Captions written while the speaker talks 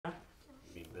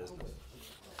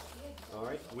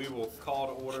We will call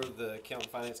to order the County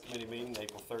Finance Committee meeting,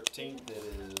 April 13th.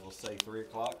 It will say 3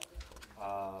 o'clock.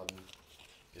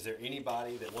 Is there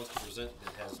anybody that wants to present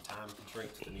that has time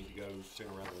constraints that need to go sooner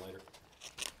rather than later?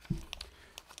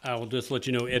 I will just let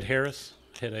you know Ed Harris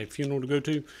had a funeral to go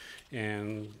to,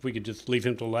 and we could just leave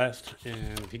him till last.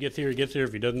 And if he gets here, he gets here.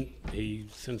 If he doesn't, he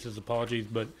sends his apologies.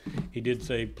 But he did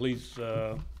say, please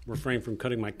refrain from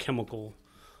cutting my chemical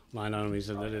line item. He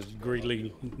said that is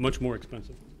greatly much more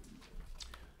expensive.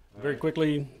 Very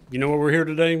quickly, you know what we're here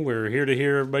today? We're here to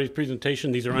hear everybody's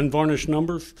presentation. These are unvarnished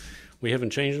numbers. We haven't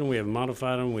changed them. We haven't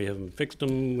modified them. We haven't fixed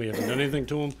them. We haven't done anything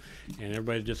to them. And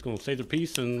everybody's just going to say their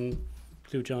piece and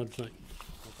see what y'all have to say. Okay.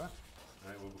 All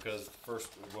right, well, because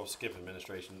first we'll skip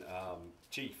administration.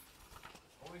 Chief.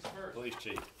 Always first. Police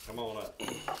Chief, come on up.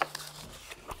 Really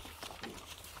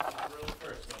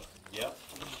first, though. Yep.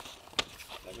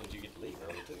 That means you get to leave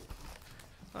early, too.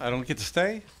 I don't get to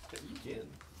stay? You can.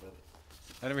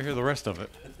 I never hear the rest of it.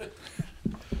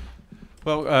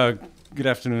 Well, good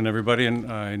afternoon, everybody,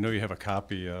 and I know you have a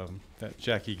copy that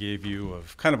Jackie gave you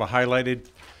of kind of a highlighted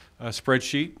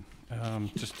spreadsheet,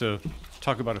 just to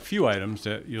talk about a few items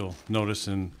that you'll notice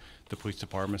in the police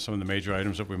department, some of the major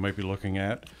items that we might be looking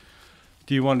at.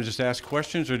 Do you want to just ask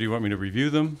questions, or do you want me to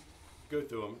review them? Go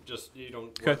through them. Just, you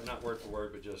don't, Okay. not word for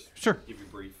word, but just Sure. give you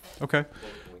brief Okay.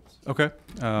 bullet points.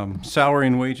 Okay. Salary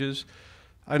and wages.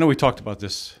 I know we talked about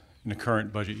this in the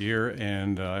current budget year,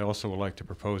 and I also would like to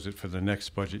propose it for the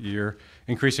next budget year,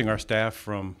 increasing our staff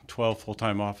from 12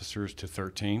 full-time officers to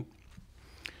 13.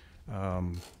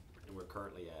 And we're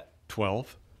currently at,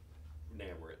 12. now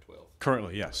we're at 12.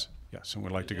 Currently, yes. Yes, and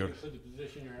we'd like to go to, Include the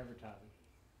position you're advertising.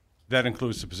 that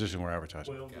includes the position we're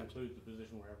advertising. 12 includes the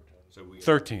position we're advertising. So we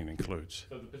 13 includes.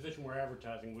 So the position we're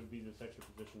advertising would be this extra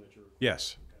position that you're.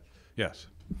 Yes, yes.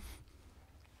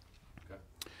 Okay.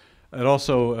 It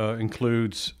also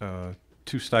includes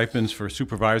 2 stipends for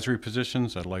supervisory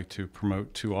positions. I'd like to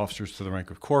promote 2 officers to the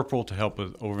rank of corporal to help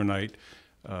with overnight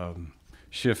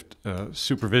shift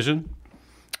supervision.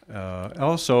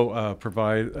 Also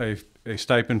provide a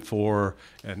stipend for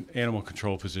an animal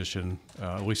control position,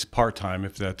 at least part-time,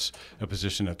 if that's a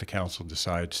position that the council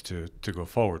decides to go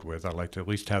forward with. I'd like to at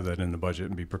least have that in the budget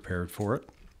and be prepared for it.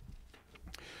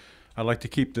 I'd like to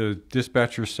keep the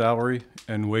dispatcher's salary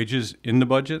and wages in the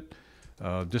budget.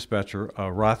 Dispatcher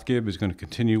Rothgib is going to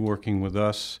continue working with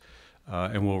us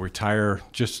and will retire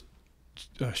just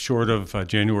short of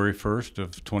January 1st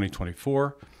of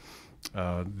 2024.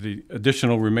 The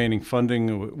additional remaining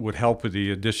funding would help with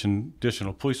the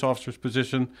additional police officer's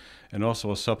position, and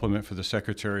also a supplement for the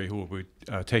secretary, who will be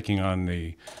taking on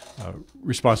the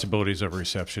responsibilities of a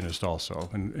receptionist also.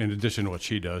 And in addition to what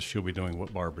she does, she'll be doing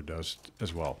what Barbara does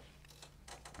as well.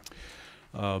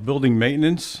 Building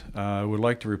maintenance, I would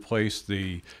like to replace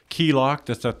the key lock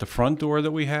that's at the front door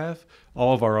that we have.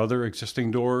 All of our other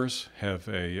existing doors have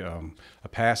a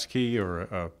pass key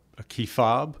or a key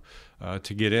fob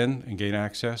to get in and gain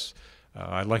access.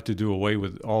 I'd like to do away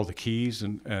with all the keys,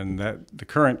 and that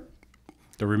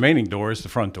the remaining door is the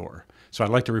front door. So I'd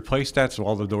like to replace that so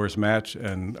all the doors match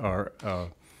and are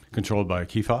controlled by a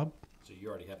key fob. So you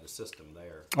already have the system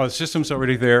there. Oh, the system's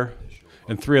already there,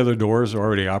 and 3 other doors are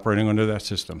already operating under that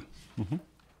system.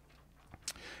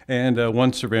 And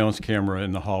 1 surveillance camera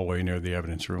in the hallway near the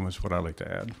evidence room is what I'd like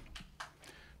to add.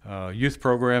 Youth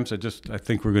programs, I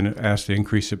think we're going to ask to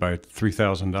increase it by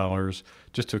 $3,000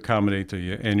 just to accommodate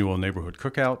the annual neighborhood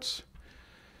cookouts.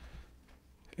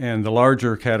 And the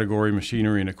larger category,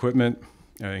 machinery and equipment,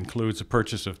 includes the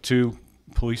purchase of 2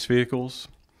 police vehicles.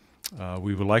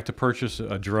 We would like to purchase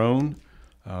a drone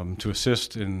to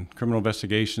assist in criminal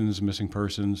investigations, missing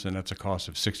persons, and that's a cost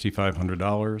of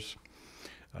 $6,500.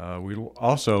 We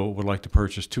also would like to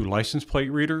purchase 2 license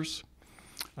plate readers.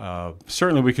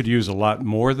 Certainly we could use a lot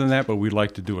more than that, but we'd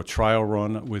like to do a trial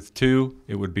run with 2.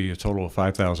 It would be a total of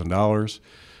 $5,000.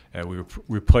 We would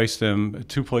replace them,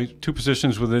 two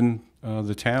positions within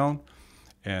the town,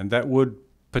 and that would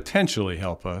potentially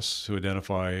help us to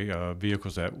identify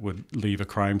vehicles that would leave a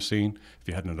crime scene. If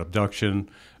you had an abduction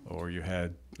or you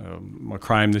had a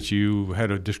crime that you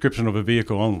had a description of a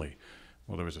vehicle only.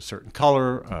 Well, there was a certain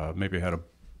color, maybe it had a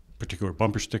particular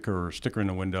bumper sticker or sticker in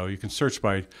the window. You can search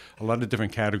by a lot of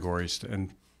different categories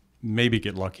and maybe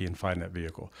get lucky and find that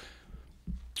vehicle.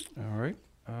 All right.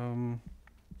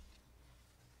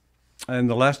 And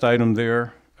the last item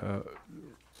there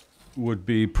would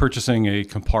be purchasing a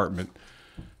compartment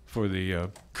for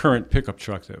the current pickup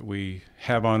truck that we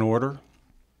have on order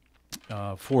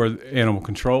for animal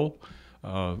control.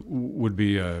 Would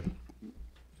be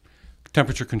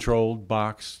temperature controlled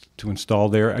box to install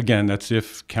there. Again, that's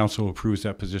if council approves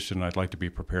that position. I'd like to be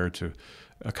prepared to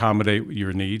accommodate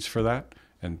your needs for that,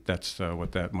 and that's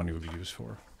what that money would be used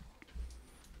for.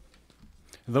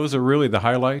 Those are really the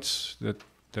highlights that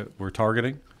we're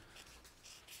targeting.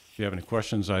 If you have any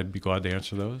questions, I'd be glad to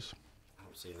answer those. I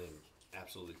don't see anything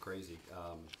absolutely crazy.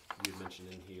 You had mentioned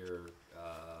in here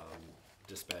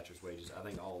dispatcher's wages. I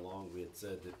think all along we had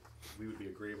said that we would be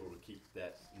agreeable to keep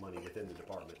that money within the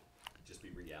department, just be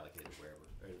reallocated wherever.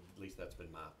 Or at least that's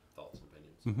been my thoughts and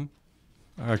opinions.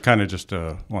 I kind of just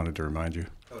wanted to remind you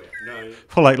Oh yeah, no,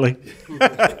 politely.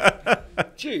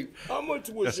 Chief, how much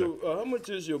was Yes, sir. how much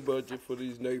is your budget for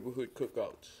these neighborhood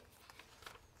cookouts?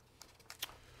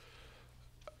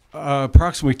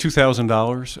 Approximately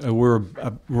 $2,000. We're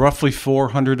roughly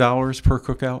 $400 per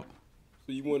cookout.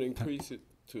 So you want to increase it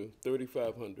to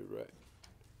 3,500, right?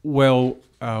 Well,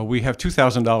 we have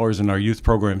 $2,000 in our youth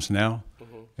programs now,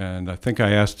 and I think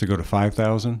I asked to go to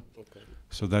 $5,000. Okay.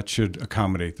 So that should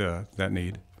accommodate that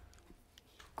need.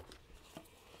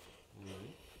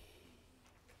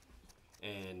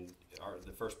 and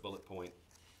the first bullet point,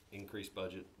 increased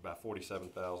budget by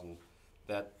 47,000.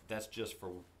 That's just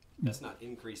for, that's not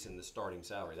increasing the starting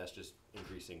salary. That's just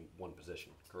increasing one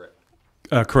position, correct?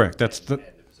 Correct. That's Adding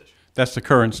a position. That's the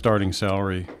current starting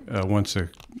salary once a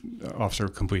officer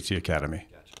completes the academy.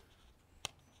 Gotcha.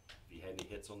 Have you had any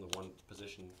hits on the one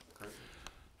position currently?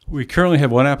 We currently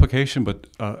have one application, but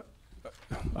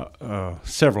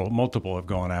multiple have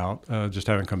gone out, just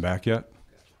haven't come back yet.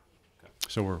 Gotcha. Okay.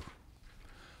 So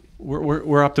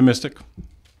we're optimistic.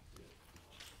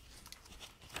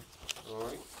 All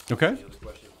right. Okay. Any other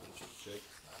questions for Chief Jake?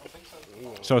 I don't think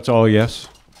so. So it's all yes.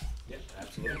 Yeah,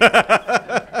 absolutely.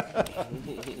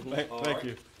 All Thank right.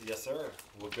 you. Yes, sir.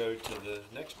 We'll go to the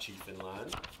next chief in line,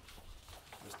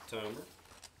 Mr. Tomer.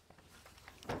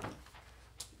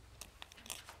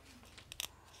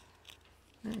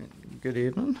 Good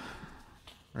evening,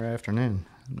 or afternoon.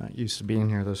 I'm not used to being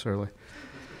here this early.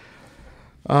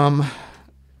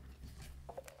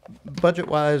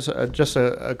 Budget-wise, just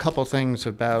a couple things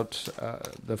about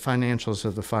the financials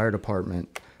of the fire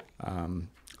department.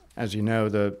 As you know,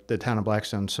 the town of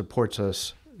Blackstone supports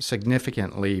us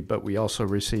significantly, but we also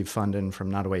receive funding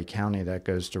from Nottoway County that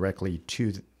goes directly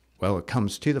to, it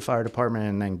comes to the fire department,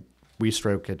 and then we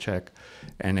stroke a check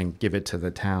and then give it to the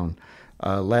town.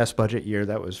 Last budget year,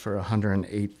 that was for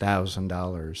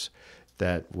 $108,000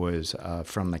 that was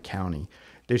from the county.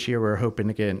 This year, we're hoping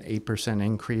to get an 8%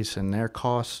 increase in their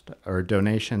cost or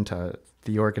donation to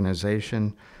the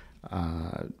organization,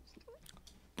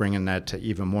 bringing that to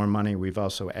even more money. We've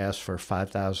also asked for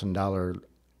 $5,000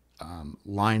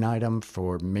 line item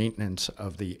for maintenance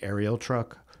of the aerial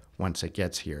truck once it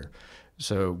gets here.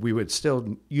 So we would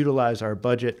still utilize our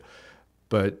budget,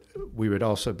 but we would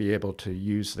also be able to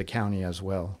use the county as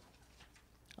well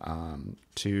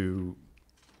to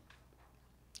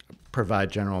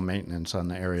provide general maintenance on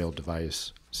the aerial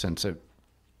device, since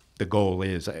the goal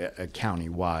is a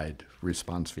county-wide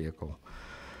response vehicle.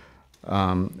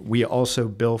 We also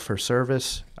bill for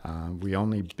service. We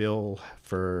only bill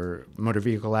for motor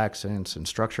vehicle accidents and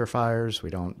structure fires. We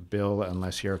don't bill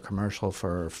unless you're a commercial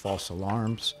for false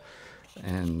alarms.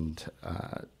 And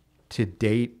to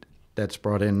date, that's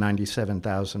brought in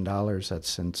 $97,000. That's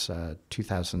since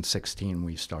 2016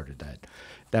 we started that.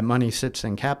 That money sits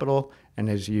in capital and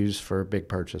is used for big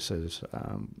purchases.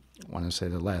 I want to say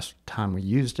the last time we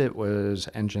used it was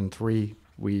Engine 3.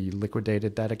 We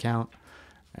liquidated that account.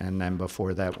 And then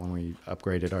before that, when we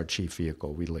upgraded our chief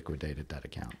vehicle, we liquidated that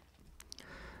account.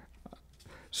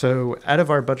 So out of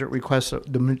our budget requests,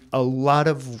 a lot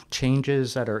of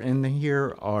changes that are in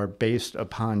here are based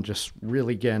upon just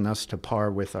really getting us to par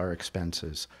with our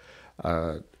expenses.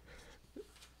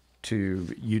 To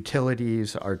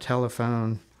utilities, our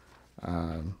telephone.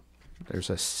 There's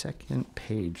a second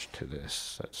page to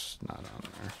this that's not on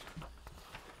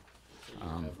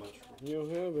there. You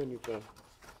don't have anything.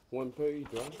 One page,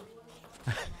 right?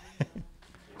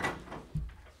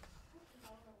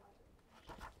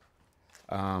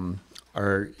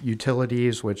 Our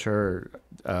utilities, which are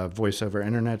voice over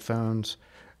internet phones.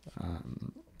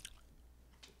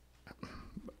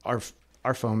 Our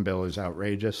phone bill is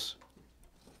outrageous.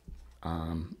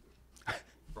 Are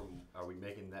we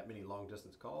making that many long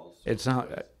distance calls? It's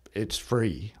not. It's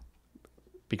free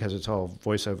because it's all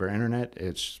voice over internet.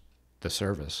 It's the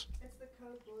service. It's the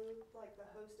Code Blue, like the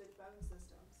hosted phone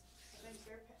systems. I think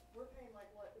we're paying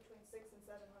like what, between $600 and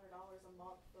 $700 a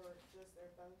month for just their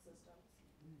phone systems.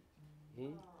 And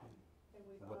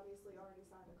we've obviously already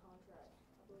signed a contract.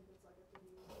 I believe it's like a 3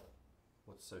 year.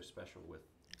 What's so special with?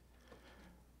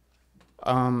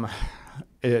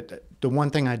 The one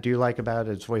thing I do like about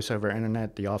it is voice over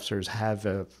internet. The officers have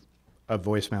a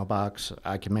voicemail box.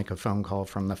 I can make a phone call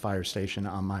from the fire station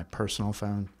on my personal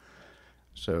phone.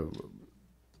 So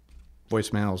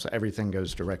voicemails, everything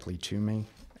goes directly to me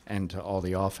and to all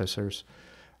the officers.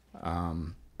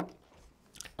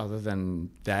 Other than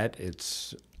that,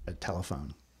 it's a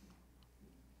telephone.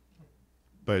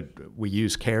 But we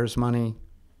use CARES money,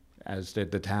 as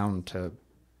did the town, to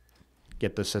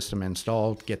get the system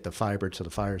installed, get the fiber to the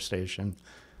fire station.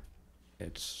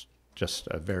 It's just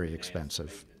a very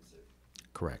expensive.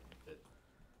 Correct. That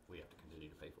we have to continue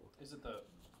to pay for. Is it the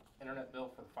internet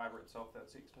bill for the fiber itself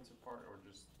that's the expensive part, or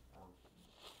just?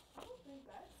 I don't think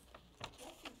that's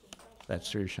super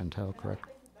That's through Chantel, correct? I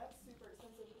think that's super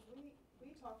expensive, because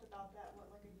we talked about that,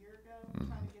 what, like a year ago,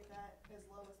 trying to get that as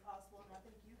low as possible, and I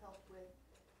think you helped with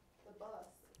the bus,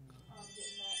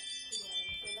 getting that together.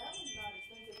 So that one's not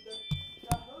expensive.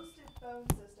 The hosted phone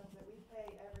systems that we pay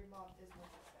every month is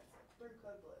most expensive through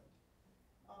Code Blue.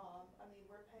 I mean,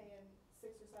 we're paying $600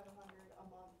 or $700 a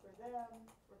month for them.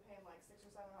 We're paying like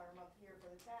 $600 or $700 a month here for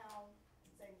the town.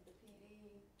 Same with the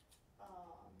PD.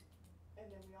 And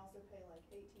then we also pay like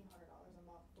 $1,800 a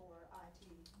month for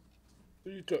IT.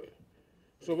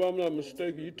 So so if I'm not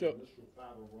mistaken, you talk, I'm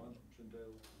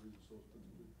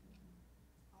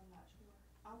not sure.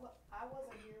 I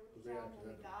wasn't here with the town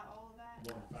when we got all of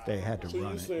that. They had to so run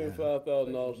you're it. saying Yeah.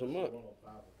 $5,000 a month?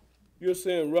 You're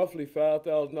saying roughly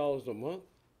 $5,000 a month?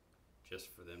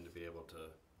 Just for them to be able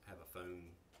to have a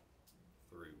phone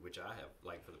through, which I have,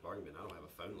 like for the argument, I don't have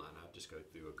a phone line. I just go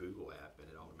through a Google app and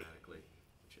it automatically,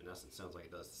 which in essence sounds like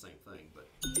it does the same thing, but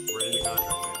we're in the contract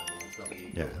now. I mean, there's nothing you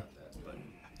can do Yeah. about that, but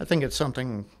I think it's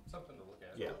something, Something to look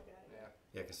at. yeah. Yeah.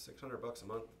 Yeah, cause $600 a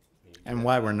month. I mean, and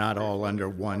why we're not all under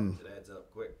one It adds up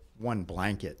quick,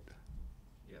 blanket,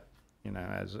 yeah. you know,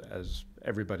 as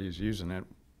everybody's using it.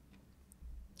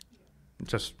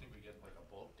 Just, Maybe we get like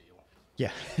a bulk deal.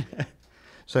 yeah.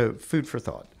 So food for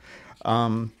thought.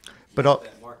 But all,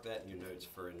 Mark that in your notes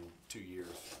for in 2 years.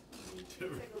 To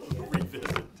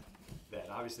revisit that.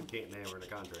 Obviously we can't now, we're in a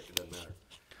contract, it doesn't matter.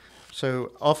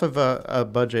 so off of a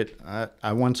budget,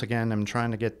 I once again am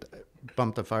trying to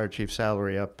bump the fire chief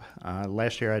salary up.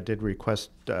 Last year I did request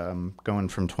going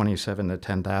from 27 to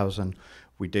 10,000.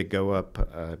 We did go up,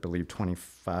 I believe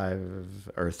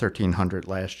 25 or 1,300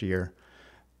 last year.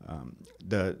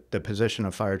 The position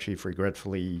of fire chief,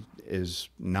 regretfully, is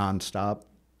nonstop.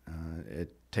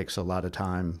 It takes a lot of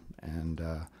time, and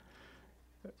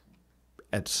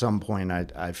at some point,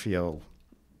 I feel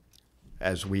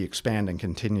as we expand and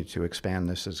continue to expand,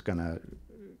 this is going to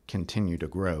continue to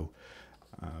grow.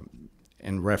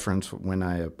 In reference, when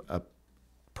I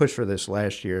pushed for this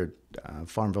last year,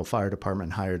 Farmville Fire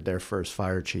Department hired their first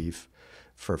fire chief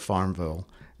for Farmville,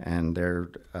 and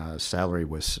their salary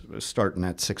was starting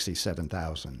at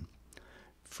 $67,000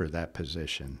 for that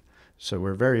position. So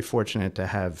we're very fortunate to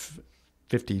have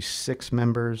 56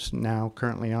 members now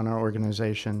currently on our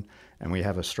organization, and we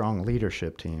have a strong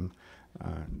leadership team.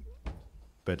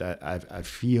 But I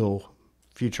feel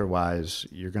future-wise,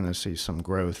 you're going to see some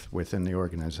growth within the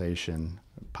organization,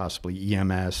 possibly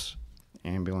EMS,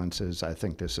 ambulances. I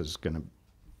think this is going to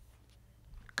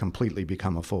completely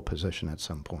become a full position at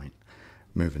some point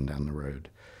moving down the road.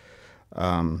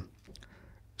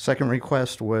 Second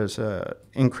request was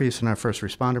increase in our first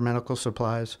responder medical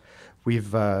supplies.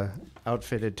 We've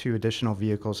outfitted 2 additional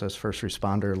vehicles as first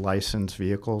responder licensed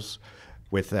vehicles.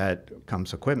 With that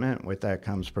comes equipment, with that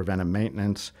comes preventive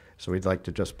maintenance, so we'd like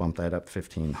to just bump that up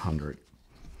 $1,500.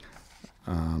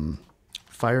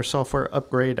 Fire software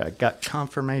upgrade, I got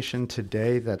confirmation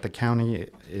today that the county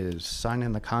is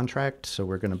signing the contract, so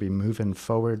we're going to be moving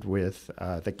forward with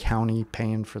the county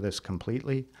paying for this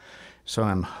completely. So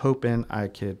I'm hoping I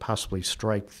could possibly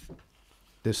strike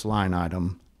this line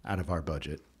item out of our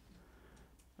budget.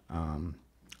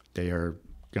 They are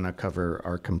going to cover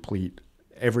our complete,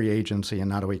 every agency in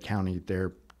Nottoway County,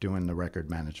 they're doing the record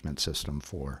management system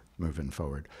for moving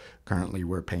forward. Currently,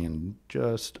 we're paying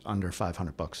just under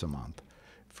 $500 a month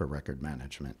for record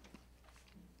management.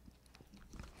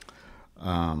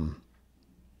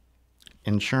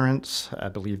 Insurance, I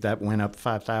believe that went up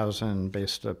 $5,000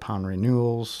 based upon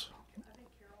renewals. I think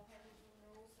Carol handles the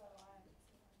rules, so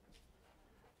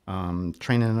I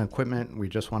Training and equipment, we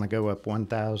just want to go up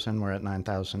 1,000. We're at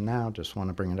 9,000 now. Just want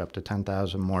to bring it up to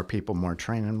 10,000. More people, more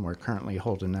training. We're currently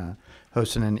hosting an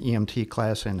EMT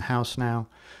class in-house now.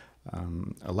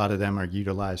 A lot of them are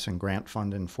utilizing grant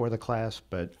funding for the class,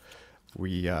 but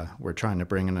we're trying to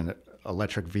bring in an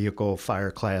electric vehicle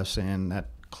fire class in. That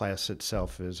class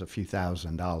itself is a few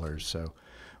 $1,000s. So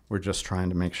we're just trying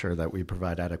to make sure that we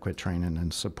provide adequate training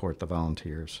and support the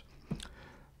volunteers.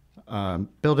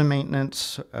 Building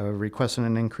maintenance, requesting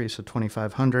an increase of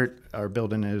 2,500. Our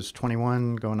building is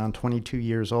 21, going on 22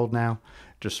 years old now.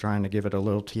 Just trying to give it a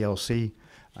little TLC.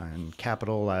 And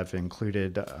capital, I've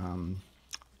included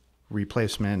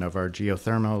replacement of our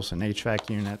geothermals and HVAC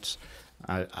units.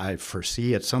 I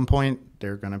foresee at some point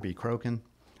they're going to be croaking,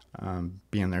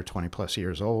 being they're 20 plus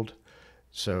years old.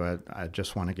 So I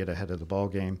just want to get ahead of the ball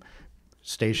game.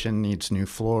 Station needs new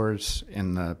floors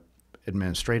in the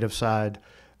administrative side.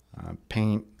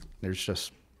 Paint, there's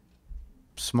just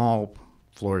small,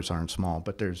 floors aren't small,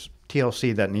 but there's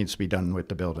TLC that needs to be done with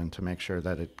the building to make sure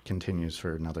that it continues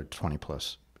for another 20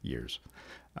 plus years.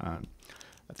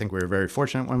 I think we were very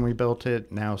fortunate when we built it.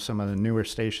 Now some of the newer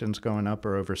stations going up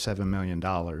are over $7 million.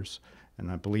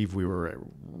 And I believe we were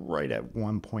right at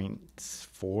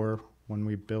 1.4 when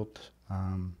we built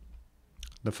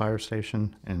the fire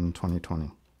station in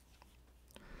 2020.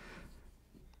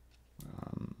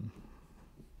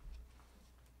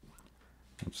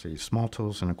 Let's see, small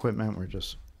tools and equipment,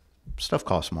 stuff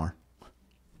costs more,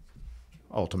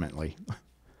 ultimately.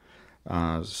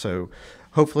 So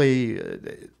hopefully,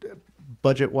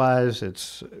 budget-wise,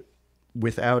 it's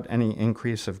without any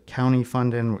increase of county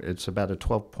funding, it's about a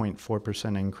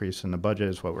 12.4% increase in the budget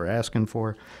is what we're asking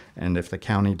for. And if the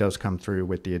county does come through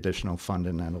with the additional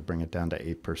funding, that'll bring it down to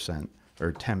 8%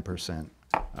 or 10%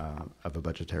 of a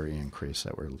budgetary increase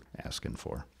that we're asking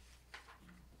for.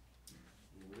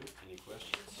 Any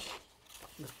questions?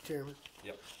 Mr. Chairman,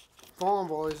 Yep. Farm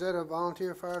Boy, is that a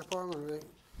volunteer fire department? Or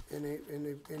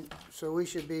so we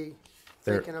should be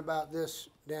They're- thinking about this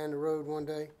down the road one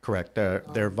day? Correct.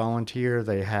 They're volunteer.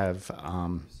 They have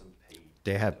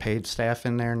paid staff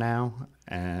in there now,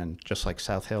 and just like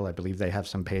South Hill, I believe they have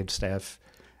some paid staff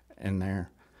in there.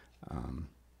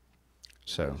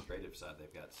 So Administrative side,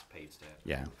 they've got paid staff.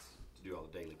 Yeah. To do all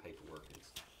the daily paperwork and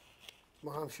stuff.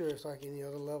 Well, I'm sure it's like any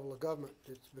other level of government.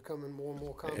 It's becoming more and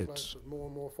more complex It's- with more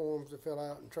and more forms to fill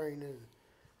out and training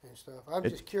and stuff. I'm It-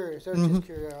 just curious. That's just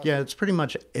curiosity. yeah, it's pretty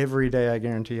much every day. I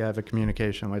guarantee I have a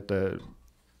communication with the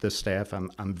staff.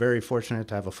 I'm very fortunate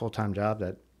to have a full-time job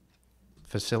that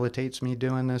facilitates me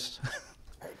doing this.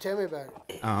 Hey, tell me about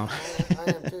it. Um, I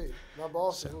am too. My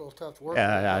boss is a little tough to work with.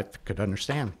 I could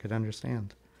understand.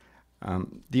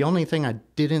 The only thing I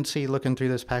didn't see looking through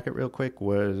this packet real quick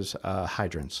was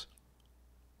hydrants.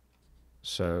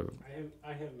 So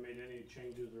I haven't made any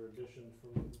changes or additions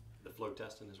from. The flow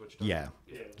testing is what you're talking yeah, about?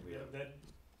 Yeah,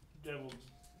 that was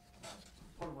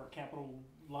part of our capital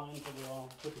lines that we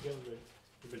all put together that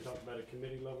we've been talking about at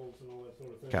committee levels and all that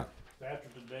sort of thing. Okay. So after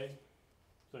today,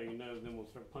 so you know, then we'll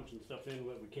start punching stuff in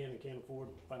what we can and can't afford,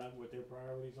 find out what their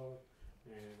priorities are,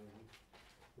 and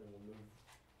then we'll move,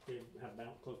 see how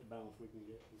close to balance we can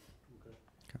get. Okay.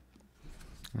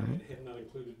 All right. I have not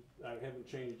included, I haven't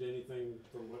changed anything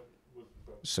from what was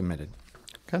proposed. Submitted.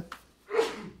 Okay.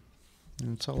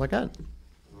 That's all I got.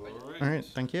 All right.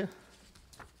 Thank you.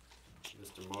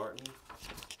 Mr. Martin,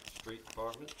 Street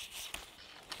Department.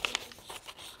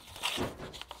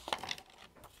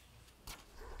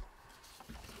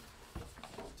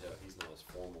 Tell he's not as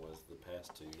formal as the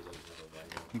past two. He doesn't have a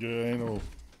background.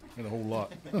 Yeah, ain't a whole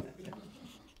lot.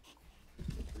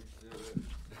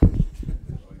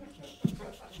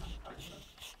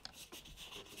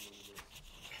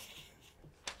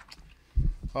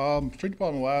 Street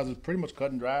department wise, it's pretty much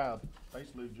cut and dry.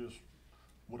 Basically just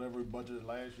whatever we budgeted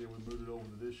last year, we moved it over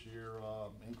to this year,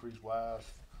 increase wise.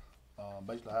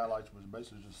 Basically highlights was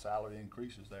basically just salary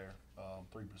increases there,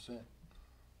 3%.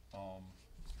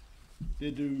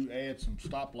 Did add some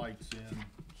stoplights in,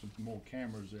 some more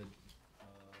cameras at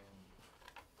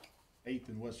 8th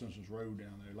and West Central Road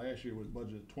down there. Last year was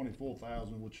budgeted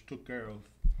 $24,000, which took care of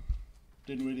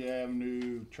Dinwiddie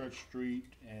Avenue, Church Street,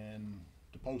 and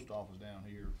the post office down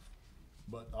here.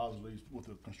 But obviously with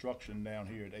the construction down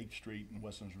here at 8th Street and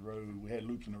West Central Road, we had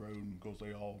loops in the road, and of course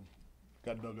they all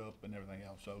got dug up and everything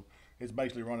else. So it's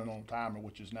basically running on a timer,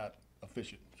 which is not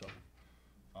efficient. So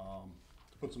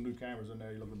to put some new cameras in there,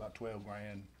 you're looking at about 12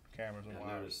 grand cameras and I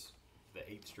wires. noticed the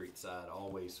 8th Street side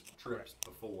always trips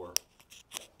before.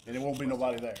 And there won't be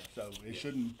nobody there, so it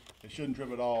shouldn't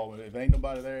trip at all. If ain't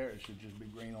nobody there, it should just be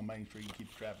green on Main Street and keep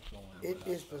the traffic going. It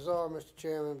is bizarre, Mr.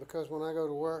 Chairman, because when I go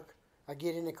to work, I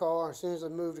get in the car, and as soon as I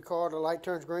move the car, the light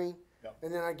turns green. Yep.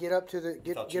 And then I get up to the,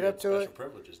 Thought you get had up to it. special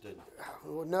privileges, didn't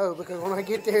you? Well, no, because when I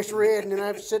get there, it's red, and then I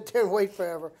have to sit there and wait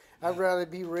forever. I'd rather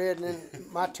be red, and then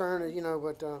my turn, you know,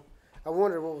 but, I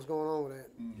wondered what was going on with that.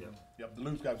 Yep, the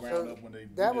loops got ground So up when they.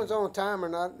 that did- one's on timer,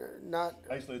 not,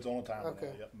 Basically, it's on a timer now,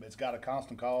 Okay. yep. It's got a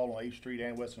constant call on 8th Street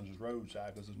and West Central Road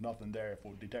side, because there's nothing there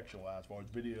for detection wise, as far as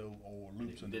video or If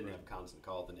loops you in the didn't road. have constant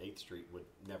call, then 8th Street would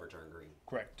never turn green.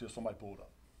 Correct, till somebody pulled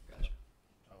up.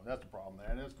 that's the problem there,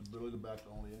 and that's really about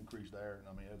the only increase there, and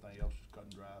I mean, everything else is cut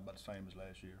and dry, about the same as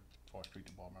last year, as far as street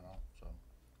department and all, so.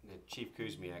 Now, Chief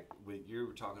Kuzmiak, you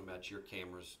were talking about your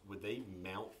cameras, would they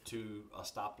mount to a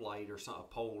stoplight or a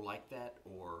pole like that,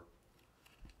 or?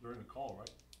 They're in the call, right?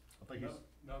 I think it's,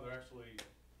 No, they're actually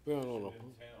They're on in a, town.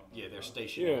 Yeah, they're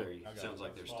stationary, I got sounds it.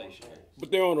 like they're Small stationary. poles.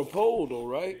 but they're on a pole though,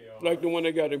 right? They are. Like the one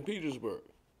they got in Petersburg.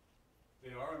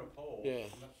 They are on a pole. Yeah.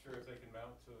 I'm not sure if they can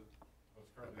mount to what's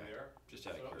currently Okay. there. Just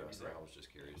out of So, that'd be curiosity, great. I was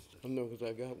just curious. I know, 'cause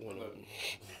I got one of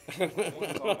them. The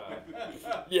ones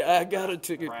on, Yeah, I got a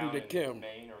ticket Brown through the and camera.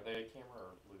 Maine, are they camera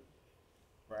or blue?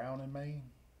 Brown in Maine?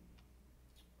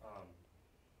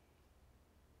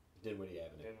 Dinwiddie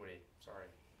Avenue. Dinwiddie, sorry.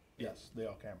 Yes, they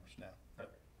are cameras now.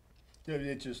 Yeah,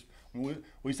 it's just, when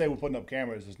we say we're putting up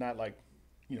cameras, it's not like,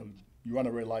 you know, you run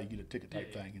a red light, you get a ticket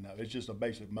type thing, you know, it's just a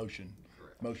basic motion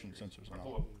sensors I and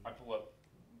pull all. up,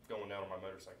 going down on my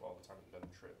motorcycle all the time, it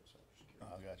doesn't trip, so I'm just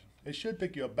curious. I got you. It should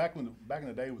pick you up, back in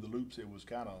the day with the loops, it was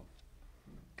kinda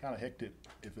hectic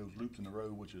if it was loops in the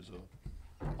road, which is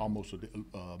almost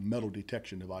a metal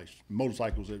detection device.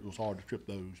 Motorcycles, it was hard to trip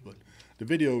those, but the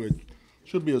video, it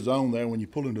should be a zone there, when you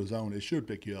pull into a zone, it should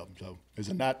pick you up, so, is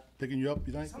it not picking you up,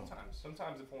 you think?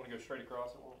 Sometimes if I wanna go straight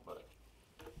across, it won't, but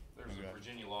there's Okay. a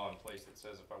Virginia law in place that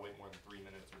says if I wait more than 3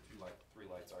 minutes or three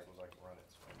light cycles, I can run it,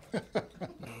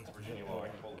 so. It's Virginia law, I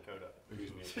can pull the code up.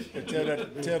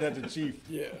 Tell that to chief.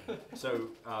 Yeah. So,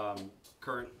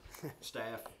 current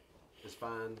staff is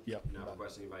fine? Yep. Not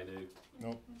requesting anybody new?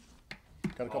 Nope.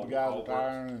 Got a couple All- guys all work's-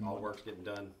 retiring and. All work's getting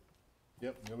done?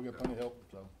 Yep, yeah, we got plenty of help,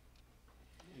 so.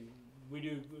 We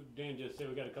do, Dan just said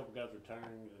we got a couple guys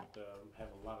retiring that, have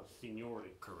a lot of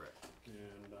seniority. Correct.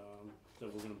 And, so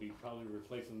we're gonna be probably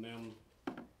replacing them,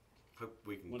 Hope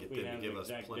we can Once get we them to have give us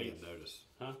exact plenty of dates. notice.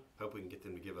 huh? Hope we can get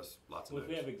them to give us lots of Once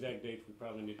we have notice. exact dates, we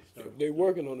probably need to start. They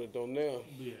working on it though now.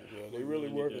 Yeah. Yeah, they we really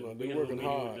need working to- on it. we They had a little working meeting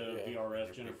hard, with, yeah.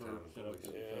 VRS, Jennifer set up,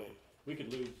 so Yeah. we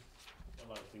could lose a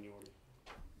lot of seniority.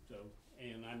 So,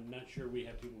 and I'm not sure we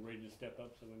have people ready to step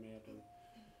up, so we may have to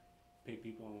pay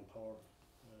people on par,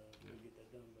 to get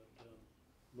that done, but,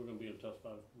 we're gonna be in a tough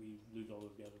spot if we lose all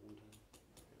those guys at one time.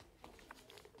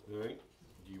 All right.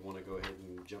 Do you wanna go ahead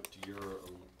and jump to your,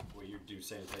 well, you do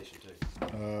sanitation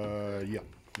too?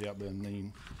 Yep, I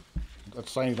mean,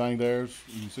 that's the same thing there,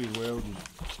 you can see as well,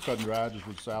 just cut and dry, just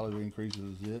with salary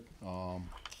increases is it.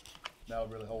 Not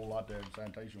really a whole lot there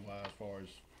sanitation wise, as far as,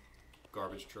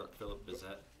 Garbage truck, Philip, is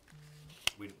that,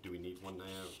 do we need one now?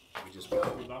 We just, We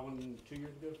bought one 2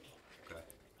 years ago, okay.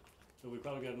 so we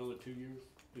probably got another 2 years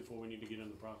before we need to get in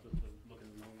the process of looking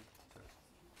at mowing.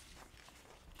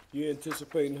 You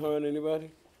anticipating hiring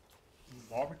anybody?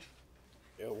 garbage,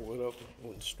 Yeah, what up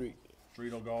on the street?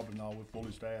 street or garbage, no, we're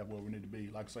fully staffed where we need to be,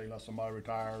 like say, like somebody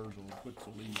retires or quits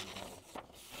or leaves or something.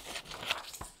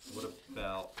 What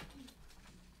about,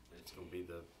 it's gonna be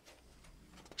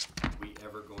we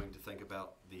ever going to think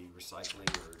about the recycling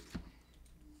or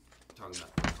talking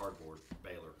about the cardboard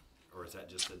baler? Or is that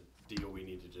just a deal we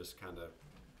need to just kinda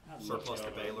surplus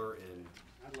the baler and,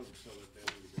 I'd love to sell it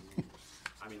there.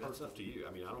 I mean, that's up to you.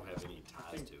 I mean, I don't have any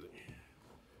ties to it.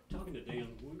 Talking to Dan,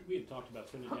 we had talked about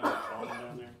sending down the barn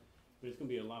down there, but it's gonna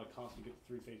be a lot of cost to get the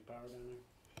three-phase power down there.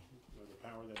 Or the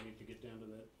power that needs to get down to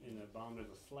that, in that barn,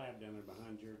 there's a slab down there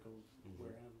behind Jericho's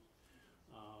warehouse.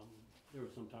 There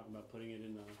was some talk about putting it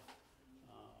in the,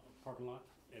 parking lot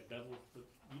at Bevel's, but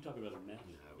you talk about a mess,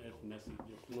 No, we that's don't. messy.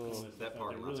 Just No. all that stuff That out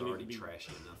parking there lot's really already needs to be-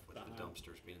 trashy enough with the behind.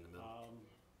 dumpsters being in the middle.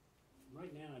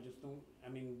 Right now, I just don't, I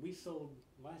mean, we sold,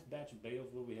 last batch of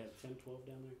bales, what we had, 10, 12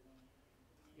 down there?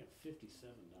 We got $57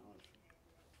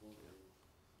 for 12 of them.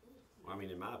 Well, I mean,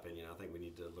 in my opinion, I think we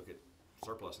need to look at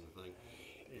surplusing the thing.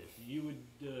 If you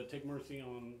would, take mercy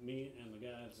on me and the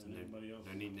guys and everybody else.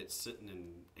 No needing it sitting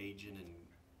and aging and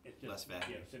It's less just,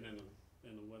 value. yeah, sitting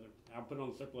in the weather. I'll put it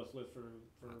on the surplus list for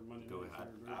Monday go night.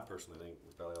 ahead. I personally think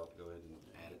we probably ought to go ahead and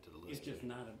add it to the list. It's just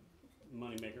not a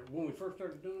moneymaker. When we first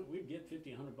started doing it, we'd get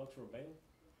 $50, $100 for a bale.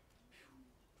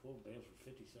 Phew, 12 bales for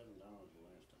 $57 the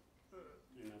last time.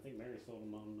 And I think Mary sold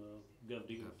them on, Gov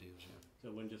Deals. Gov Deals, yeah. So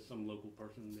it wasn't just some local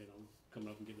person, you know, coming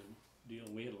up and getting a deal,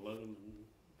 and we had to load them and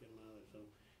get them out of there, so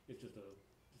it's just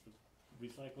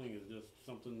recycling is just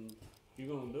something, if you're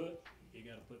gonna do it, you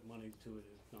gotta put money to it,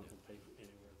 it's not gonna pay for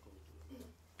anywhere close to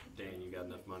it. Dan, you got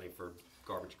enough money for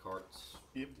garbage carts,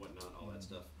 Yep. whatnot, all that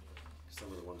stuff? Some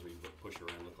of the ones we push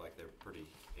around look like they're pretty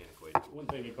antiquated. One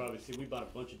thing you probably see, we bought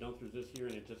a bunch of dumpsters this year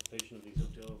in anticipation of these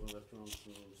hotels and restaurants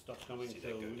and stuff coming, See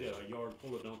that so go we got down. a yard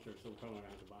full of dumpsters, so we're probably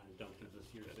gonna have to buy dumpsters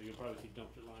this year, so you'll probably see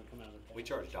dumpster line come out of the. We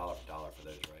charge dollar for dollar for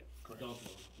those, right?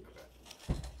 Dumpster. Okay.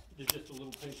 It's just a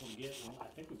little painful to get, and I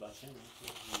think we bought 10,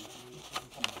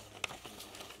 actually.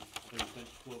 So we spent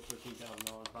 $12,000,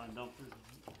 $13,000 buying dumpsters.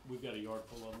 We've got a yard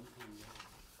full of them, and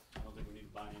I don't think we need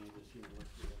to buy any this year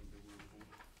unless we have a big one for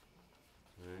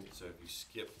them. Alright, so if you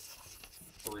skip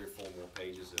 3 or 4 more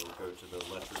pages, it'll go to the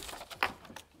electric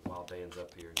while Dan's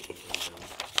up here.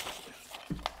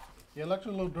 Yeah,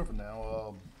 election's a little different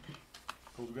now.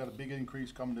 Cause we got a big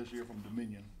increase coming this year from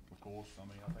Dominion, of course. I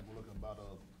mean, I think we're looking at about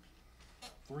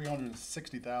a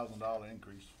 $360,000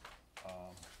 increase.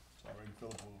 So I reckon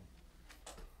Philip will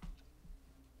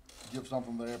give some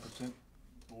from their percent,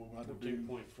 what we're gonna have to do.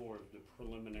 14.4 is the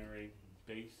preliminary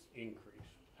base increase.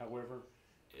 However,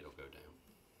 It'll go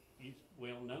down.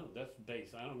 well, no, that's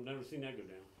base. I've never seen that go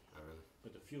down. Oh, really?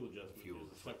 But the fuel adjustment Fuel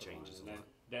is a separate line, changes and a lot.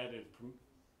 that is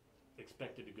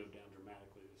expected to go down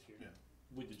dramatically this year. Yeah.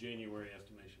 With the January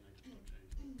estimation, it's gonna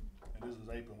change. And this is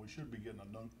April, we should be getting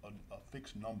a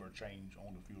fixed number change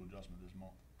on the fuel adjustment this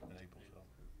month in April, so.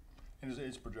 And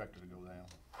it's projected to go down.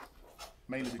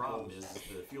 Mainly The problem because, is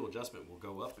the fuel adjustment will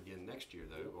go up again next year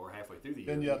though, or halfway through the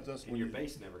year. Then, yeah, that's and when your you-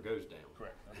 base never goes down.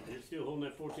 correct. You're still holding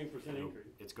that 14% increase.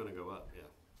 It's gonna go up, yeah.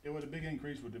 Yeah, well, the big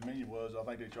increase with Dominion was, I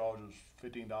think they charge us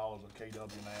 $15 a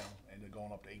KW now, and they're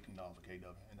going up to $18 a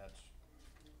KW, and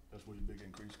that's where the big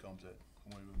increase comes at.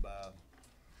 When we buy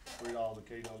 $3 a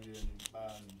KW and you're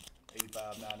buying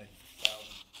 90,000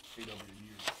 KW a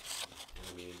year. And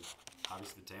I mean,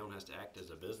 obviously the town has to act as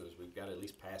a business. We've gotta at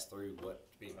least pass through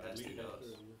what's being At passed least through to pass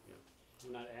us. through, yeah.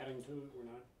 We're not adding to it,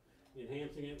 we're not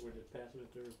enhancing it, we're just passing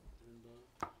it through.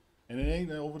 And it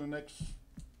ain't over the next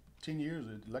 10 years,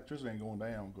 the electricity ain't going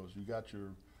down, because you got your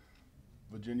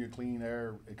Virginia Clean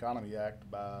Air Economy Act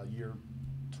by year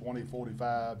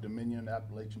 2045, Dominion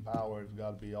Appalachian Power has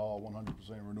gotta be all 100%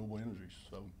 renewable energy,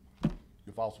 so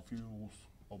your fossil fuels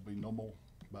will be no more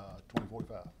by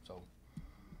 2045, so,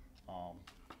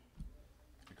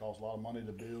 it costs a lot of money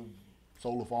to build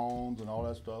solar farms and all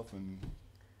that stuff, and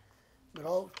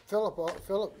But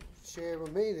Philip shared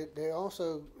with me that they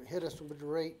also hit us with the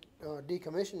rate,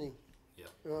 decommissioning.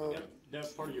 Yeah.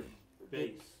 That's part of your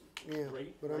base Yeah,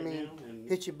 rate but I right mean, now, and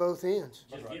hit you both ends.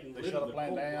 just getting they rid shut of a the plant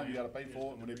coal down, plant. you gotta pay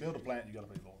for it, when they build a plant, you gotta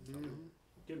pay for it, so.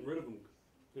 Getting rid of them,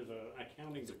 there's a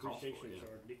accounting It's a cost for it, depreciation yeah.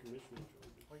 charge, decommissioning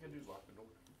charge. All you gotta do is lock the door.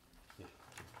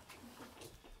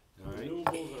 Alright,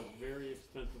 Renewables are very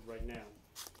expensive right now.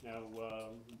 Now,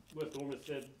 what Dorman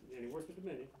said, and he worked at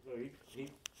Dominion, so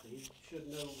he should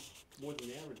know more than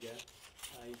the average guy.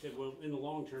 He said, well, in the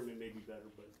long term, it may be better,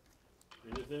 but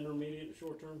in this intermediate and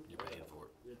short term, you're paying for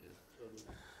it. it's, It's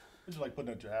just like putting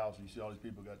it at your house. You see all these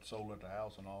people got solar at their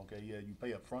house and all. Okay, yeah, you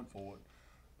pay up front for it,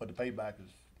 but the payback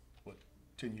is what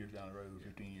 10 years down the road,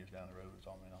 15 years down the road, or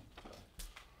something.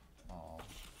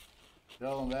 So,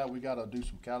 other than that, we got to do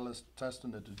some catalyst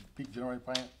testing at the peak generating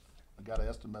plant. I got an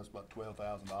estimate that's about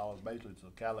 $12,000. Basically, it's a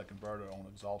catalytic converter on an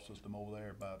exhaust system over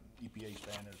there. About EPA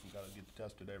standards, we got to get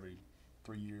tested every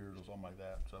 3 years or something like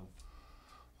that.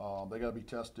 So, they got to be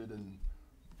tested and.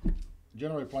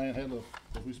 Generator plant had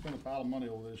we spent a pile of money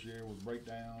over this year with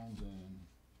breakdowns and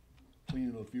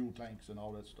cleaning of fuel tanks and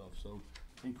all that stuff. So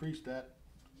increased that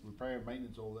repair and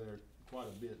maintenance over there quite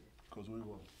a bit, because we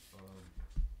were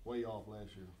way off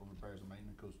last year for repairs and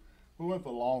maintenance, because we went for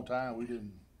a long time. We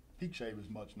didn't peak shave as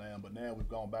much now, but now we've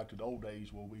gone back to the old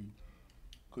days where we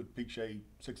could peak shave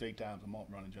 6-8 times a month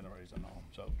running generators and all.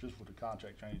 So just with the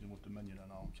contract changing with Dominion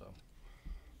and all. So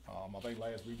I think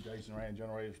last week Jason ran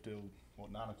generators till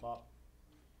what, 9 o'clock.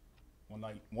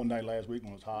 One night last week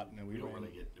when it was hot, and then We we don't ran.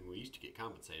 really get, and we used to get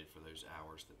compensated for those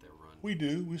hours that they're running. We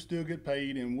do. We still get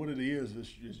paid, and what it is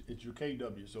it's your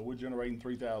KW. So we're generating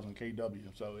 3,000 KW.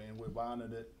 So and we're buying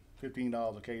it at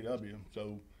 $15 a KW.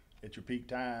 So at your peak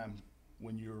time,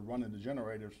 when you're running the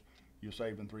generators, you're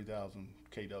saving 3,000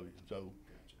 KW. So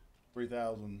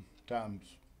 3,000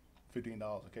 times $15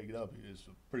 a KW is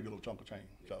a pretty good little chunk of change.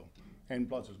 So and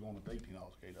plus it's going up to $18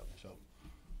 a KW. So.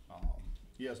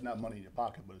 Yeah, it's not money in your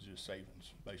pocket, but it's just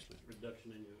savings, basically. reduction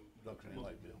in your. Reduction in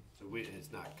light bill. So it's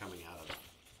not coming out of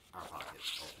our pocket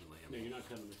ultimately. I No, mean, you're not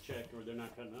cutting a check, or they're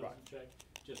not cutting us Right. a check,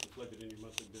 just reflected in your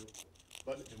monthly bill.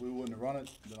 But if we wouldn't have run it,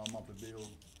 then our monthly bill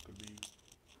could be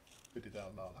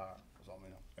 $50,000 higher or something,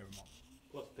 every month.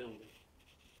 Plus penalty.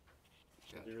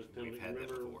 yeah, There is penalty. we've had that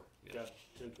Remember, before. Yeah, got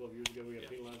 10, 12 years ago, we got Yeah.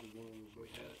 penalized with one of those. we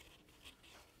had it.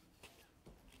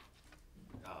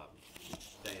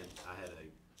 Dan, I had a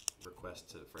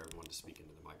request for everyone to speak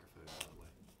into the microphone, by the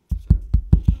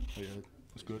way. So Yeah,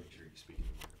 that's good. make sure you speak into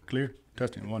the microphone. Clear?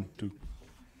 Testing, 1, 2.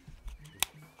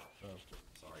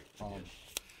 Sorry.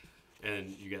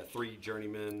 And you got 3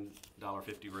 journeymen,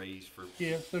 $1.50 raise for,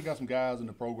 Yeah, still got some guys in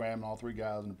the program, and all 3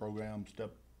 guys in the program,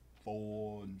 step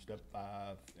 4 and step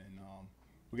 5, and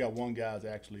we got one guy's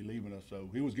actually leaving us, so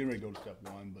he was getting ready to go to step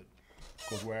 1, but Of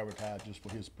course, we're advertised just for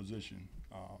his position.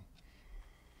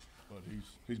 But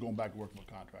he's going back to working with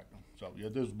a contractor. So, yeah,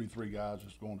 this would be 3 guys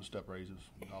just going to step raises,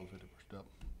 $1.50 per step,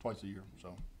 twice a year,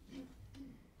 so.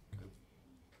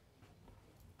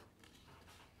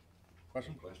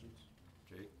 Question? Questions?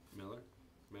 Jake, Miller,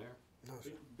 Mayor? No,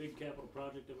 sir. Big capital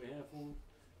project that we have for him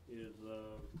is,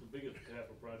 the biggest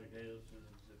capital project is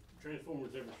if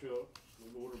transformers ever show up,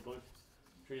 we've ordered a bunch of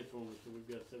transformers, so we've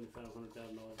got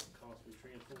 $7,500,000 cost for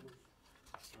transformers.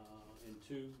 And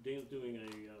 2, Dan's doing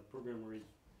a program where he's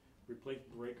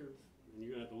replaced breakers, and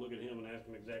you're gonna have to look at him and ask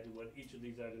him exactly what each of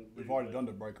these items do. We've already done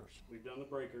the breakers. We've done the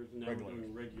breakers, and now we're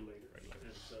doing regulators.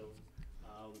 And so,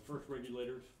 the first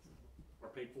regulators are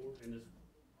paid for in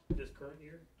this current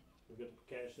year. We've got the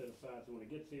cash set aside, so when it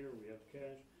gets here, we have the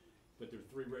cash. But there's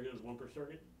 3 regulators, 1 per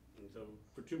circuit, and so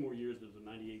for 2 more years, there's a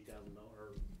 $98,000,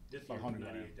 or this year, $100,000.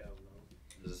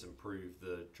 $98,000. Does this improve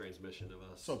the transmission of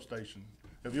us? Substation.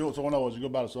 If you, so in other words, you go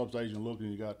by the substation and look,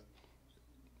 and you got,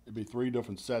 it'd be 3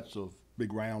 different sets of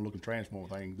big round looking transformer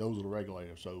things. Those are the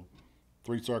regulators. So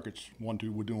 3 circuits, 1,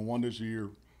 2, we're doing 1 this year,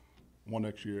 1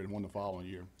 next year, and 1 the following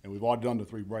year. And we've already done the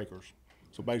 3 breakers.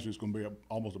 So basically it's gonna be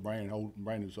almost a brand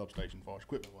new substation for us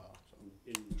equipment wise. So,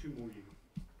 In 2 more years.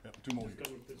 yep, 2 more This years.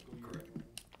 coming fiscal year.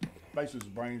 Basically it's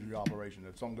a brains reoperation.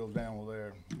 If something goes down over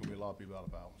there, there'll be a lot of people out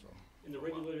of power, so. And the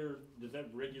regulator, does that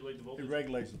regulate the voltage? It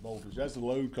regulates the voltage. As the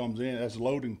load comes in, as the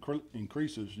load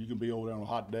increases, you can be over there on a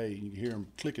hot day, and you can hear them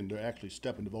clicking. They're actually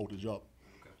stepping the voltage up.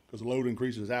 Because the load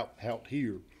increases out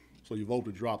here, so your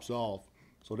voltage drops off.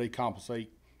 So they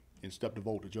compensate and step the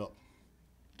voltage up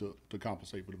to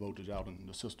compensate for the voltage out in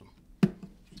the system.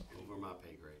 Over my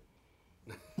pay grade.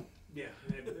 Yeah,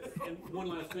 and one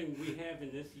last thing, we have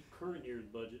in this current year's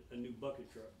budget, a new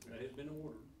bucket truck that has been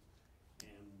ordered.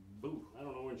 And boo, I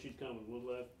don't know when she's coming,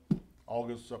 we'll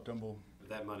August, September.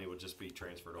 That money would just be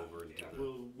transferred over into the,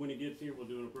 when it gets here, we'll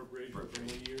do an appropriation from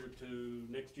 1 year to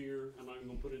next year. I'm not even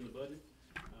gonna put it in the budget.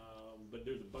 But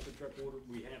there's a bucket truck order.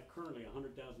 We have currently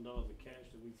 $100,000 of cash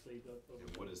that we've saved up.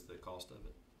 and what is the cost of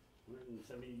it?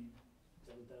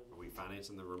 $177,000. Are we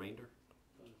financing the remainder?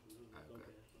 Okay.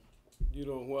 You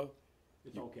know what?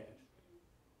 It's all cash.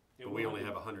 And But we we'll only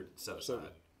have 100 set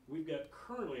aside. We've got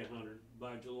currently 100.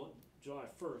 By July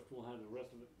 1st, we'll have the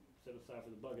rest of it set aside for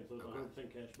the bucket, so it's Okay.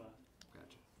 100% cash buy.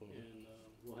 Gotcha. And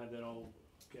we'll have that all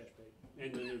cash paid.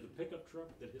 And then there's a pickup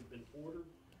truck that has been ordered.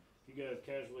 If you guys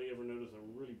casually ever notice a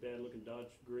really bad looking Dodge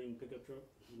green pickup truck,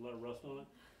 there's a lot of rust on it.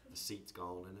 The seat's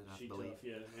gone in it, I Sheet believe. tough,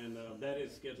 yeah, and that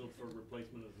is scheduled for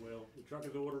replacement as well. The truck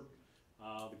is ordered,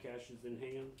 the cash is in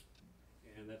hand,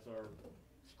 and that's our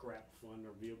scrap fund,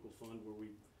 our vehicle fund, where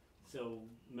we sell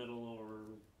metal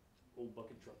or old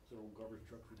bucket trucks or old garbage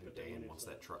trucks. We I know put that Dan money wants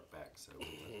aside. that truck back, so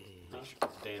Huh?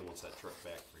 Dan wants that truck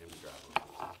back for him to drive.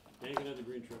 Dan can have the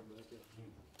green truck back there.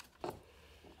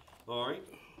 All right.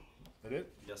 That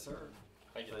it? Yes, sir.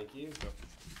 Thank you.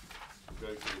 We'll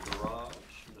go to the garage,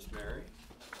 Miss Mary.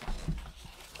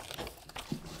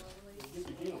 Get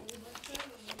the deal. What'd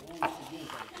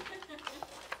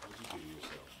What'd you do to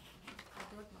yourself? I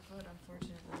broke my foot,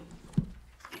 unfortunately.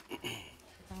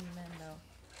 It's on the mend, though.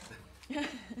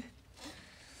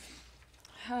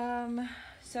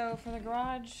 So for the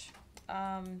garage,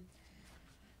 a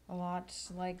lot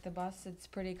like the bus, it's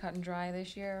pretty cut and dry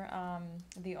this year.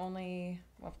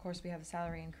 Of course, we have a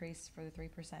salary increase for the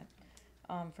 3%,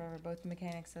 for both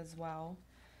mechanics as well.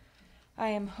 I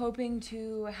am hoping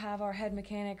to have our head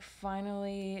mechanic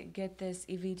finally get this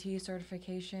EVT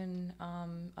certification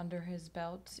under his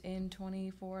belt in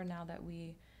 24, now that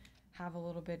we have a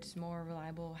little bit more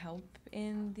reliable help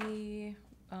in the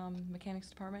mechanics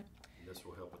department. This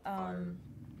will help with the fire.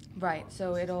 Right,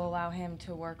 so it'll allow him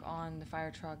to work on the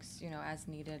fire trucks, as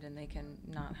needed, and they can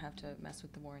not have to mess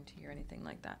with the warranty or anything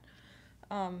like that.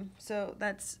 So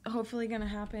that's hopefully gonna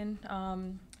happen.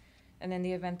 And in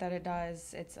the event that it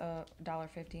does, it's a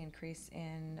 $1.50 increase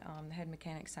in the head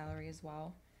mechanic salary as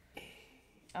well.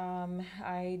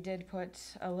 I did put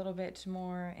a little bit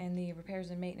more in the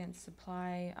repairs and maintenance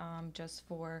supply, just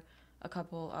for a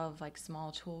couple of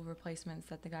small tool replacements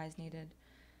that the guys needed.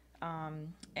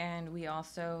 And we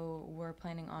also were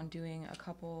planning on doing a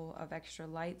couple of extra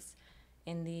lights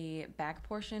in the back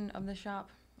portion of the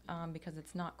shop, because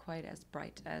it's not quite as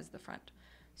bright as the front.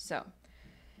 So,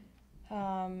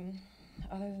 other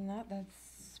than that,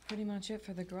 that's pretty much it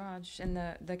for the garage. And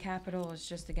the capital is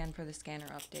just, again, for the scanner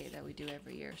update that we do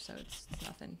every year, so it's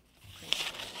nothing crazy.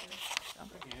 So.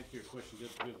 I can ask you a question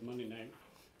just because Monday night,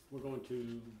 we're going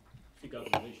to seek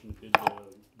authorization to bid the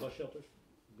bus shelters.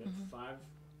 We've got 5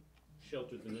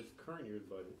 shelters in this current year's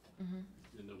budget, and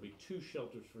there'll be 2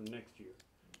 shelters for next year.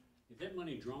 Is that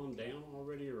money drawn down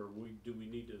already, or do we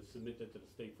need to submit that to the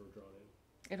state for a drawdown?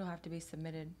 It'll have to be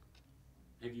submitted.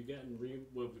 Have you gotten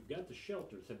well, we've got the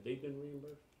shelters, have they been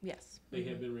reimbursed? Yes. They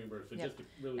have been reimbursed, so Yep. just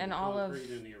really And the all of-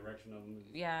 concrete and the erection of them.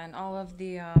 Yeah, and all of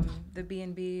the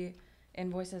B&B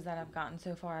invoices that I've gotten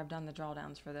so far, I've done the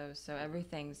drawdowns for those, so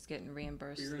everything's getting For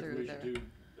reimbursed your through information there. too,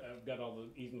 I've got all the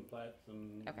easement plats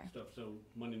and Okay. stuff, so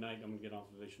Monday night, I'm gonna get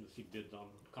authorization to see bids on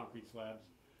concrete slabs,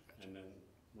 and then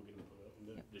we'll get them put up.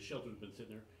 And the shelter's been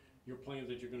sitting there. Your plans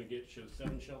that you're gonna get show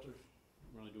 7 shelters.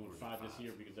 We're only doing 5 this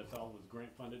year because that's all was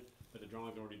grant funded, but the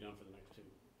drawing's already done for the next 2.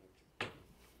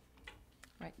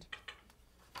 Right.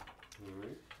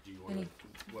 Alright, do you wanna,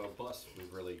 well, bus,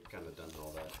 we've really kinda done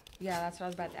all that. Yeah, that's what I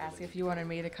was about to ask, if you wanted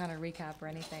me to kind of recap or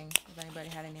anything, if anybody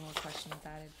had any more questions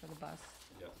added for the bus.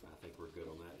 Yep, I think we're good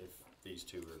on that, if these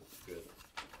two are good.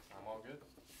 I'm all good.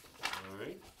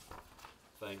 Alright,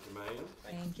 thank you, ma'am.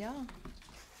 Thank y'all.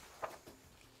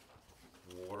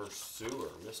 Water sewer,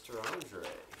 Mr. Andre.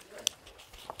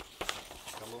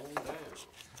 Come on down.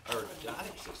 Or, I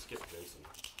think so, skip Jason.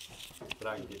 But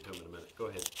I can get to him in a minute. Go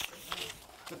ahead.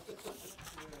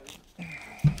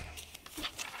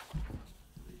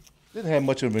 Didn't have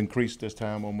much of an increase this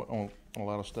time on a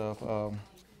lot of stuff.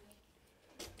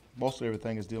 Most of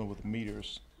everything is dealing with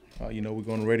meters. You know, we're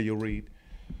going to radio read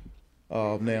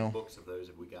How many now. books of those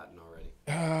have we gotten already?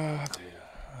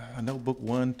 I know book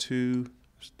 1, 2,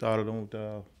 started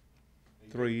on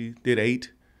 3, did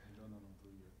 8.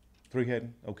 3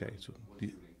 hadn't? Okay, so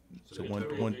So one,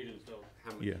 total- one,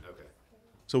 How many? yeah. Okay.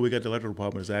 So we got the electrical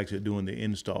department is actually doing the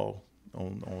install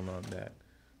on that.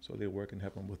 So they're working,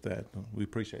 helping with that. We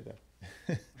appreciate that.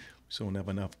 We don't have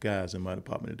enough guys in my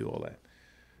department to do all that.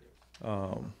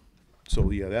 So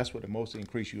yeah, that's what the most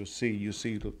increase you'll see. You'll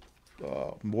see the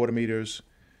water meters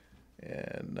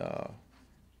and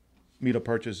meter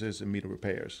purchases and meter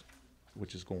repairs,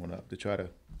 which is going up to try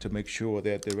to make sure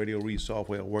that the radio read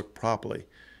software work properly.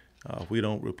 If we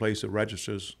don't replace the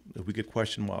registers, if we get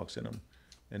question marks in them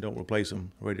and don't replace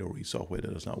them, radio read software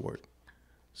does not work.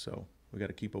 So we got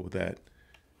to keep up with that.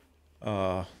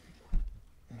 I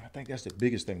think that's the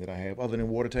biggest thing that I have, other than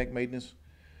water tank maintenance.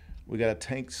 We got a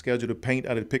tank scheduled to paint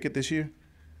out of Pickett this year.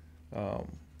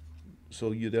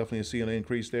 So you definitely see an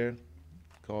increase there.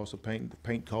 Cost of paint, the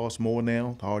paint costs more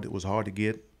now. It was hard to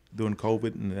get during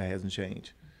COVID, and that hasn't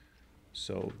changed.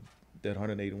 So that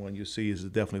 181 you see is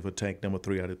definitely for tank number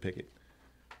 3 out of Pickett.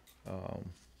 I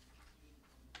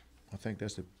think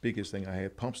that's the biggest thing I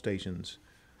have. Pump stations,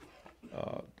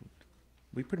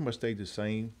 we pretty much stayed the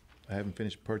same. I haven't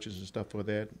finished purchasing and stuff for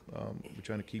that. We're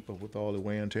trying to keep up with all the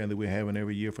wear and tear that we're having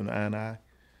every year from the I&I.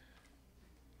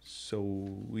 So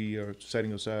we are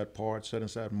setting aside parts, setting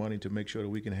aside money to make sure that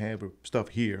we can have stuff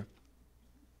here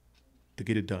to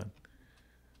get it done.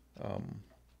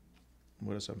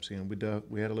 What else I'm seeing?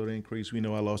 We had a little increase. We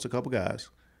know I lost a couple guys.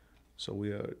 So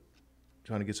we are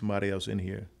trying to get somebody else in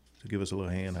here to give us a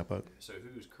little hand. How about So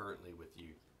who's currently with you?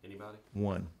 Anybody?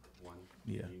 one? One?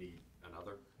 Yeah. You need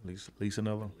another? At least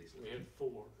another? We had 4.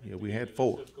 Yeah, we had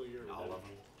 4. Fiscal year, we All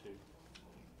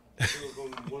had of 2.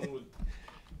 One was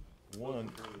One,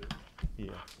 permanent.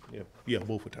 yeah,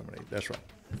 both were terminated. That's right.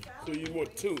 So you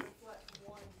want 2,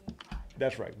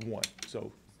 That's right, 1.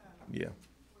 So, yeah.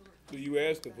 so you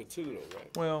asking for 2 though,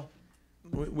 right? Well,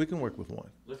 we can work with 1.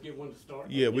 Let's get one to start.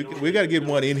 Yeah, we got to get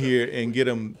one in here and get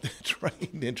them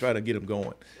trained and try to get them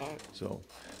going. So,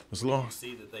 as long You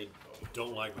see that they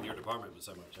don't like with your department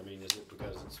so much. I mean, is it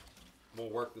because it's more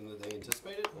work than they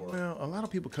anticipated, or well, a lot of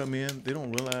people come in, they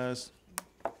don't realize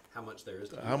how much there is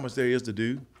to do? how much there is to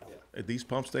do Yeah. at these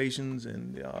pump stations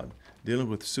and dealing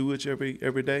with sewage every day.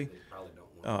 They probably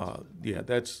don't want Yeah,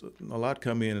 that's a lot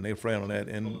come in and they frown on that.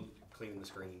 And cleaning the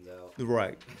screens out.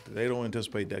 right, they don't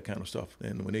anticipate that kind of stuff.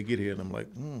 And when they get here, and I'm like,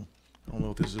 I don't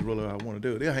know if this is really what I want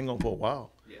to do. They'll hang on for a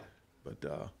while, Yeah. but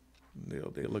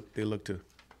they look to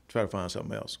try to find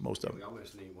something else. Most of We them.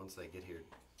 almost need, once they get here,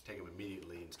 take them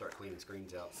immediately and start cleaning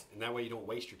screens out. And that way you don't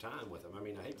waste your time with them. I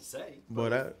mean, I hate to say.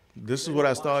 But this is they what I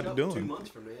wash started up 2 doing. months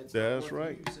from now. It's not That's worth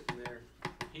right. you sitting there.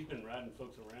 He's been riding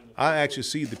folks around. I actually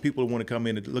see the people who want to come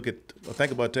in and look at, or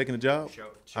think about taking a job. Show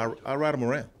I it to 'em. ride them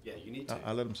around. Yeah, you need to.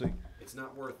 I let them see. It's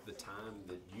not worth the time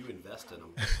that you invest in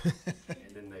them,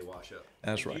 and then they wash up.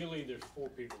 That's right. Ideally, there's 4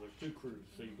 people, there's 2 crews,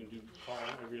 so you can do call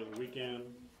every other weekend.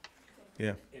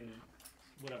 Yeah. And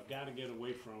what I've got to get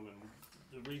away from,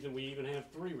 and the reason we even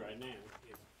have 3 right now,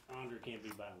 is Andre can't be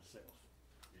by himself.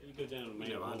 You go down a You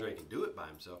manhole. know, Andre can do it by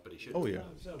himself, but he shouldn't. Oh be yeah. by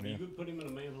himself. You could put him in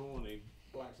a manhole and he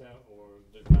blacks out, or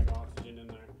there's lack of oxygen in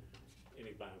there, and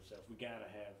he's by himself. We gotta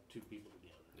have 2 people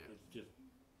together. Yeah. It's just,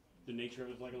 the nature of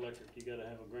it's like electric. You gotta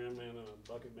have a ground man and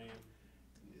a bucket man.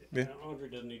 Yeah. Now, Andre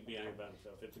doesn't need to be angry about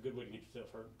himself. It's a good way to get yourself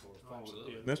hurt or falling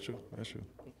Absolutely. ill. That's true. That's true.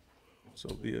 So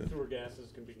yeah. Sewer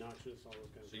gases can be noxious, all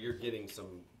those kinds of So you're getting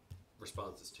some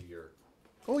responses to your,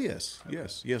 Oh yes,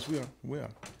 yes, yes. We are. We are.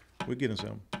 We're getting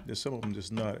some. There's some of them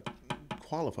just not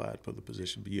qualified for the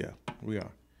position, but yeah, we are.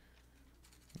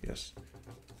 Yes.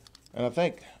 And I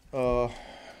think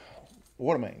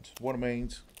water mains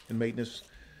and maintenance.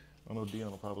 I know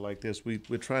Dion will probably like this. We're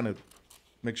trying to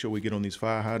make sure we get on these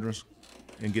fire hydrants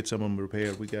and get some of them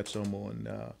repaired. We got some on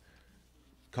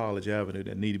College Avenue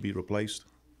that need to be replaced.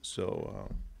 So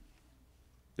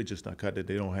it's just not cut that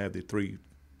they don't have the three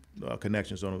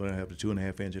connections on it. They don't have the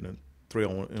 2.5 inch and the 3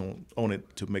 on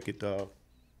it to make it to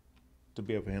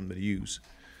be able for him to use.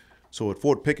 So at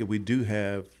Fort Pickett we do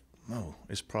have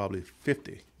it's probably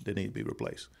 50 that need to be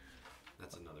replaced.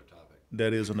 that's another topic.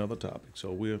 That is another topic.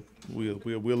 So we're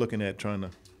looking at trying to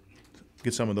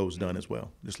get some of those done as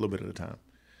well, just a little bit at a time.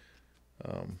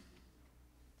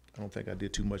 I don't think I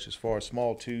did too much as far as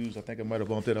small twos. I think I might have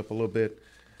bumped it up a little bit.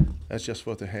 That's just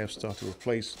for us to have stuff to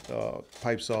replace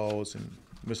pipe saws and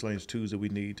miscellaneous tools that we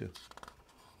need to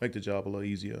make the job a little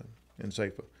easier and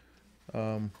safer.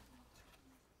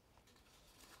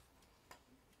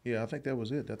 Yeah, I think that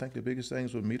was it. I think the biggest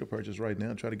things with meter purchase right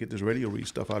now, try to get this radio read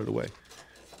stuff out of the way.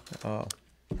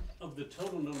 Of the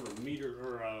total number of meter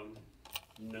or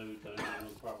nodes, I don't know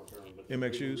the proper term, but the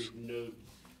MXUs? meter read nodes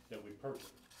that we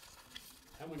purchased,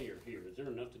 how many are here? Is there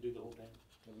enough to do the whole town?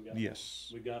 Have we got-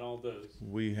 Yes. We got all those.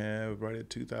 We have right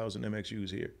at 2,000 MXUs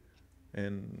here,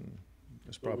 and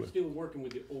it's But we're probably, still working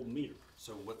with the old meter.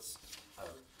 So what's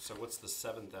the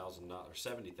 $7,000 or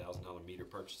 $70,000 meter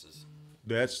purchases?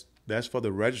 that's for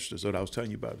the registers that I was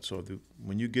telling you about. So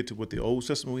when you get to what the old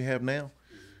system we have now,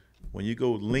 when you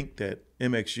go link that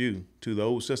MXU to the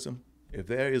old system, if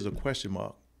there is a question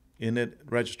mark in that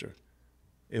register,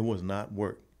 it was not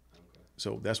work. Okay.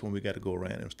 So that's when we got to go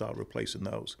around and start replacing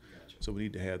those. Gotcha. So we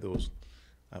need to have those.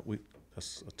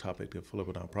 That's a topic that Philip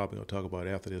and I probably gonna talk about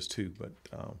after this too. But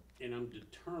And I'm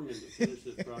determined to finish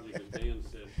this project, as Dan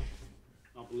said.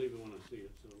 I'll believe it when I see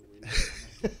it, so we.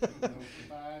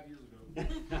 5 years ago.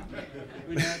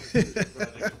 We know this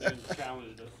project has been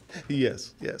challenged us.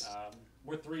 yes, yes,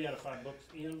 We're 3 out of 5 books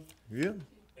in, yeah.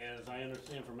 as I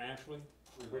understand from Ashley.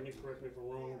 And Brittany, correct me if I'm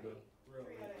wrong, but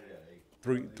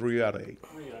 3 out of 8. 3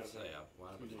 out of Say, 5. why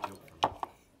would you jump from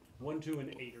 1, 2, and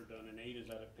 8 are done, and 8 is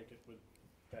out of Pickett with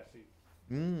Bessie.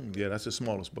 Yeah, that's the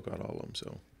smallest book out of all of them.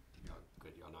 So, y'all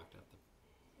good? Y'all knocked out the.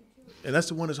 and that's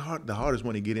the one that's the hardest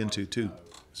one to get into too.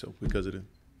 So because of the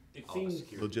It all the seems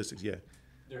security. logistics, yeah.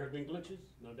 there have been glitches,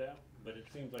 no doubt, but it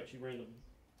seems like she ran the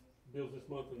bills this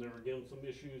month and there were again some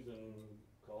issues and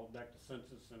called back to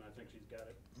census, and I think she's got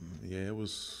it. Yeah, that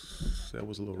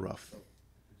was a little rough.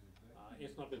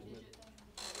 It's not been submitted.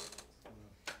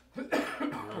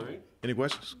 All right. Any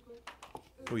questions?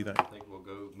 What do you think? I think we'll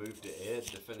go move to Ed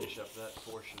to finish up that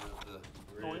portion of the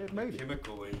Oh, Ed made it.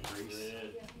 chemical increase,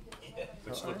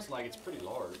 which looks like it's pretty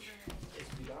large.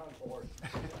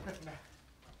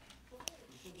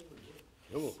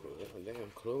 Damn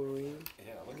chlorine.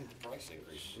 Yeah, look at the price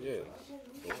increase. Yeah.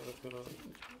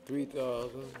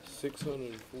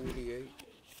 3,648.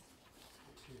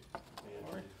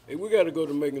 Hey, we gotta go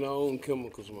to making our own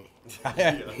chemicals, man.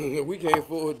 We can't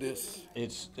afford this.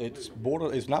 It's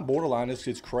not borderline.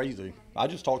 It's crazy. I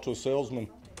just talked to a salesman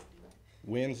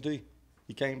Wednesday.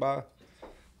 He came by.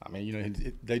 I mean, you know,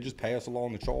 they just pass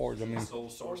along the charge. I mean, Sole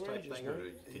source type thing, or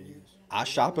can you? I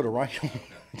shop it around.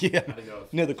 Yeah.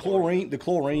 No, the chlorine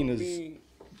is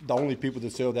the only people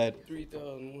that sell that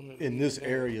 3,100. in this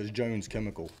area is Jones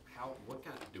Chemical. What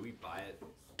kind? Do we buy it?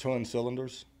 Ton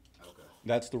cylinders. Okay.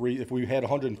 That's the if we had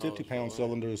 150-pound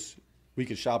cylinders, we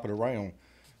could shop it around.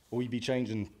 We'd be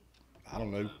changing, I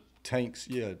don't know, tanks,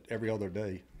 every other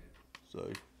day. So,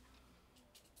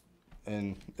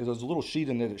 and there's a little sheet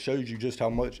in there that shows you just how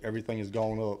much everything has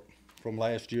gone up from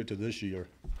last year to this year.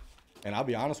 And I'll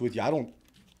be honest with you, I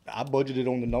budgeted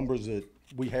on the numbers that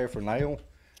we have for now.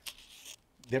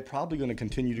 They're probably going to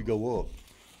continue to go up.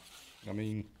 I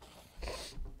mean,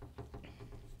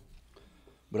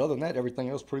 but other than that, everything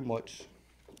else pretty much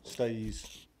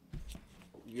stays.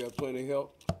 You got plenty of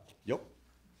help? Yep.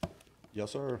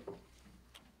 Yes, sir.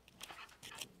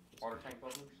 Water tank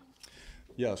bubblers?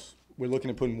 Yes. We're looking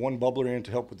at putting one bubbler in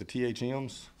to help with the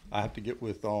THMs. I have to get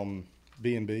with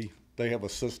B&B. They have a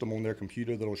system on their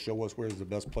computer that'll show us where's the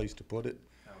best place to put it.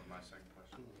 That was my second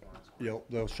question. Yep,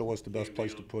 they'll show us the best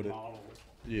place to put it. Model,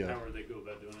 Yeah. However they go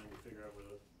about doing it, and figure out where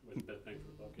the best bang for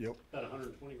the buck is. Yep. About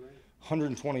 120 grand.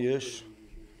 120-ish,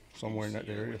 somewhere in that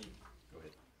area. Go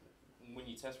ahead. When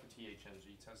you test for THMs, are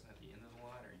you testing at the end of the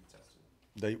line or are you testing?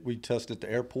 We tested at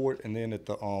the airport and then at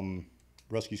the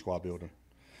rescue squad building.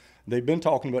 They've been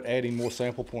talking about adding more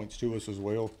sample points to us as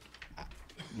well.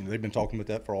 You know, they've been talking about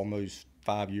that for almost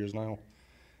 5 years now.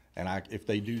 And if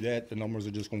they do that, the numbers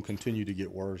are just going to continue to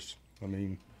get worse. I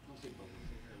mean,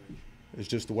 it's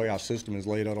just the way our system is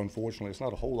laid out, unfortunately. It's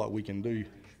not a whole lot we can do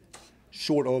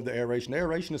short of the aeration. The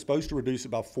aeration is supposed to reduce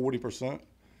about 40%.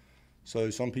 So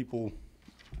some people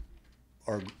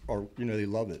are you know, they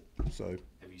love it. So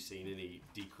Have you seen any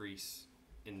decrease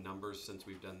in numbers since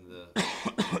we've done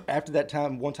the? after that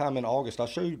time, one time in August, I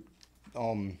showed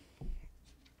I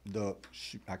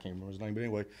can't remember his name, but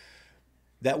anyway,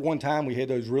 that one time we had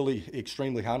those really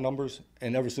extremely high numbers,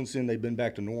 and ever since then they've been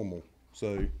back to normal.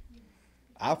 So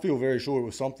I feel very sure it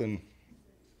was something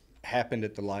happened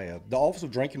at the lab. The Office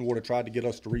of Drinking Water tried to get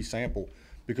us to resample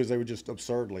because they were just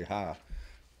absurdly high.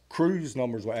 Cruise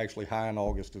numbers were actually high in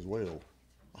August as well,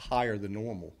 higher than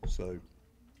normal. So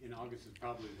In August is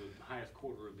probably the highest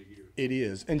quarter of the year. it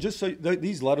is. And just so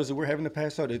these letters that we're having to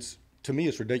pass out, to me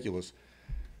it's ridiculous.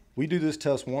 We do this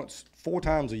test 4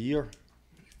 times a year,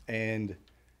 and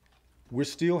we're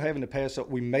still having to pass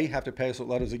out. We may have to pass out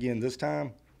letters again this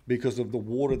time because of the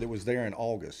water that was there in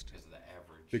August. Because of the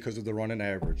average. Because of the running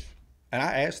average. And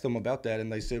I asked them about that,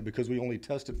 and they said because we only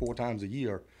tested 4 times a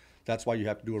year, that's why you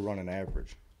have to do a running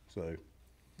average. So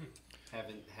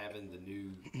Having the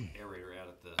new aerator out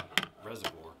at the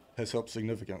reservoir. has helped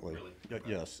significantly. Really?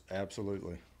 Yes,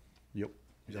 absolutely. Yep.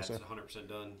 Yes, sir. That's 100%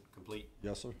 done, complete.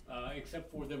 Yes, sir.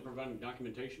 Except for them providing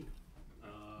documentation.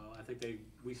 I think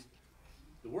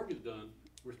the work is done,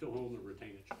 we're still holding the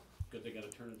retainage, because they gotta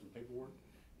turn in some paperwork,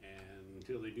 and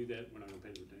until they do that, we're not gonna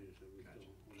pay the retainage, so we still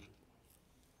hold it.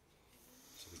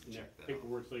 So we can And check that that out.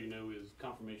 paperwork, so you know, is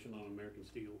confirmation on American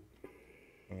Steel,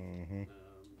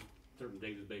 certain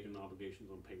Davis Bacon obligations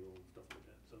on payroll and stuff like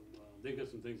that. So, they've got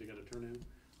some things they gotta turn in.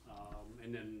 And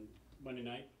then Monday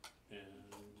night,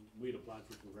 we had applied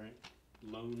for some grant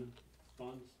loan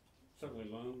funds, certainly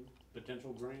loan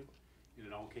potential grant, and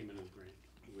it all came in as grant.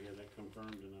 We have that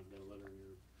confirmed, and I've got a letter in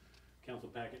your council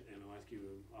packet, and I'll ask you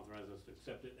to authorize us to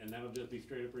accept it, and that'll just be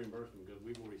straight up reimbursement, because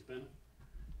we've already spent it,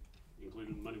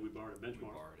 including the money we borrowed at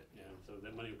Benchmark. borrowed it, Yeah, so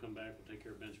that money will come back, we'll take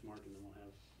care of Benchmark, and then we'll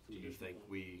have Do some you additional think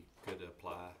funds. we could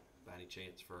apply by any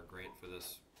chance for a grant for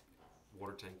this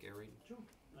water tank aerating? Sure.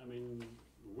 I mean,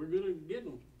 we're good at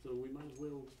getting them, so we might as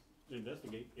well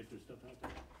investigate if there's stuff out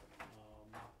there.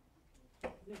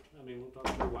 Yeah, I mean, we'll talk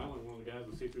to Wyland, one of the guys,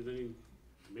 and see if there's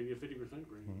maybe a 50%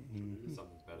 grant.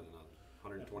 Something's better than others.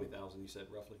 120,000, you said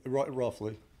roughly?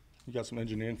 Roughly. You got some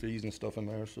engineering fees and stuff in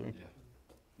there, so. Yeah.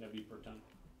 That'd be per ton.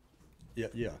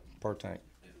 Yeah, per tank.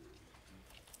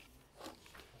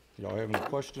 Y'all have any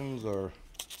questions, or?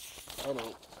 I don't.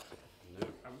 No.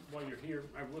 While you're here,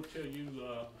 I will tell you,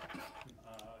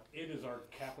 it is our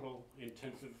capital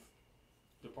intensive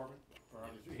department, for our,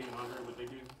 he and Andre, what they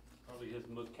do, probably has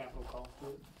the most capital cost to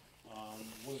it.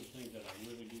 One of the things that I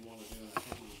really do wanna do, and I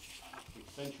think was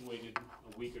accentuated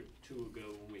a week or 2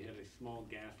 ago when we had a small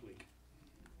gas leak,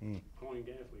 chlorine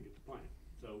gas leak at the plant.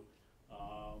 So,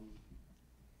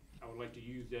 I would like to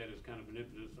use that as kind of an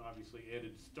impetus. Obviously, Ed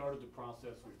had started the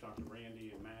process. We've talked to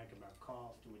Randy and Mac about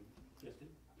cost, and we just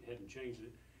hadn't changed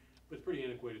it. But it's pretty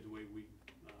antiquated the way we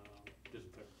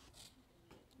disinfect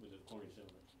with the chlorine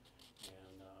settlement.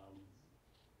 And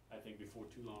I think before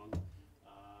too long,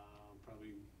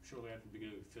 probably shortly after the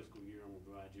beginning of the fiscal year, I'm gonna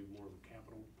provide you more of a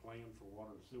capital plan for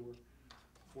water and sewer,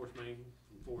 Forest Main,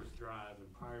 and Forest Drive, and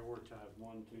prioritize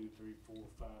 1, 2, 3, 4,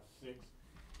 5, 6,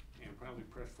 and probably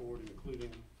press forward,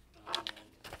 including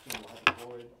single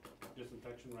hypochlorite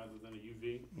disinfection rather than a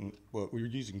UV. Well, we're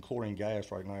using chlorine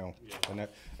gas right now. Yeah.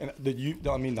 And the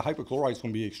hypochlorite is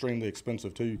gonna be extremely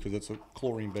expensive too, because it's a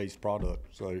chlorine-based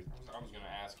product, so. I was gonna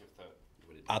ask if the,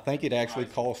 I think it actually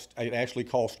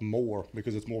costs more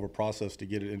because it's more of a process to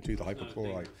get it into the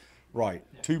hypochlorite. Right.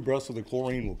 2 breaths of the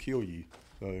chlorine will kill you.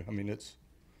 So, I mean, it's,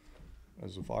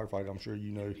 as a firefighter, I'm sure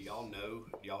you know. Do y'all know,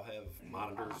 do y'all have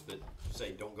monitors that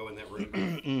say don't go in that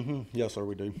room? Yes, sir,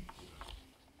 we do.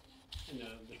 And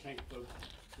the tank folks,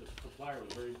 the supplier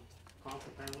was very prompt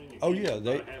apparently. Oh, yeah, They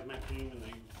they- have hazmat team, and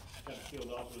they got it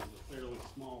sealed off as a fairly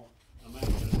small amount,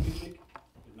 but a leak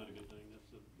is not a good thing. That's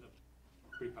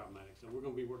pretty problematic. So we're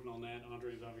gonna be working on that.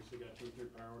 Andre's obviously got 2 or 3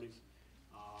 priorities.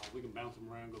 We can bounce them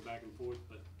around, go back and forth,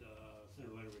 but sooner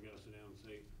or later we gotta sit down and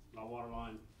say, raw water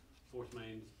line, force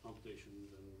mains, pump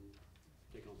stations, and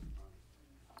take on some projects.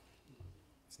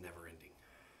 It's never ending.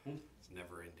 It's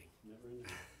never ending. Never ending.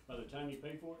 By the time you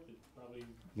pay for it, it's probably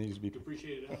Needs to be.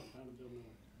 depreciated out in time to build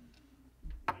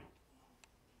more.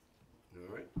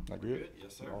 All right. Not We're good?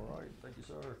 Yes, sir. All right, thank you,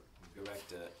 sir. Go back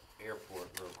to airport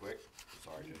real quick.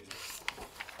 Sorry, Jason.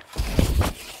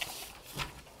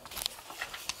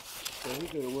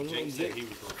 could've went home. Jake said he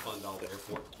was gonna fund all the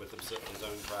airport with his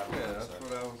own private. Yeah, money, that's so.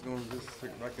 what I was gonna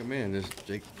just recommend, is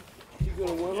Jake. He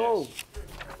could've went home.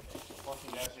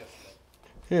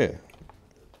 Yeah.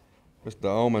 Mr.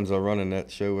 Omens are running that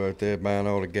show right there, buying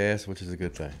all the gas, which is a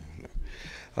good thing.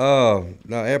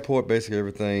 Now airport, basically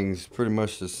everything's pretty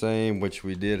much the same, which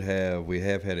we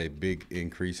have had a big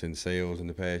increase in sales in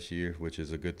the past year, which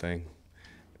is a good thing.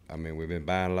 I mean, we've been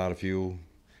buying a lot of fuel,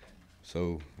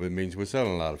 so it means we're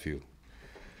selling a lot of fuel.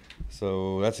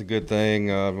 So that's a good thing.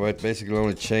 What basically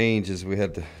only change is we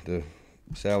had the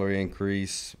salary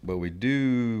increase, but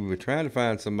we're trying to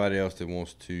find somebody else that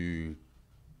wants to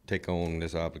take on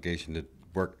this obligation to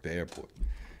work the airport.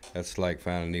 That's like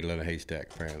finding a needle in a haystack,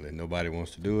 apparently. Nobody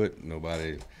wants to do it.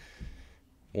 Nobody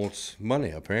wants money,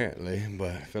 apparently.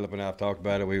 But Philip and I have talked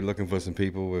about it. We're looking for some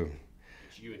people.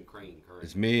 It's you and Crane, correct?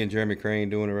 It's me and Jeremy Crane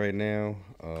doing it right now.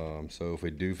 So if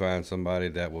we do find somebody,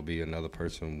 that will be another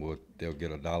person. They'll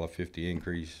get a $1.50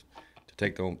 increase to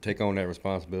take on that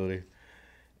responsibility.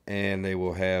 And they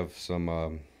will have some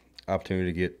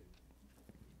opportunity to get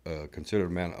a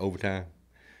considerable amount of overtime.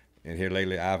 And here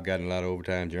lately, I've gotten a lot of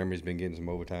overtime. Jeremy's been getting some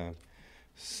overtime.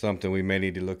 Something we may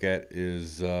need to look at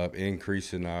is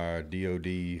increasing our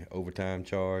DOD overtime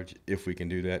charge. If we can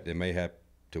do that, they may have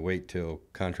to wait till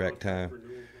contract time.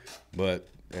 But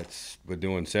we're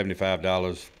doing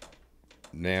 $75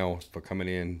 now for coming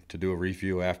in to do a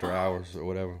refuel after hours or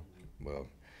whatever. Well,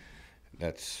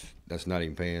 that's not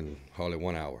even paying hardly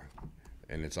 1 hour.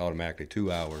 And it's automatically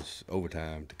 2 hours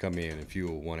overtime to come in and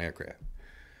fuel one aircraft.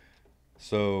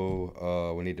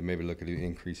 So we need to maybe look at the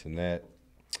increase in that.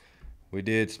 We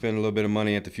did spend a little bit of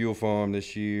money at the fuel farm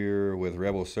this year with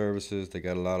Rebel Services. They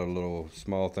got a lot of little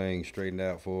small things straightened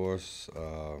out for us.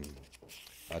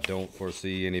 I don't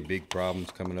foresee any big problems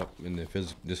coming up in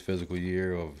this physical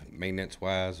year of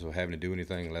maintenance-wise or having to do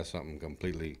anything unless something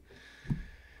completely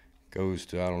goes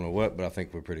to I don't know what, but I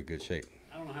think we're in pretty good shape.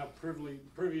 I don't know how privy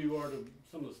you are to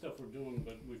some of the stuff we're doing,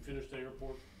 but we finished the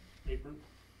airport apron,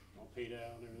 all paid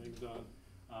out, and everything's done.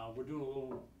 We're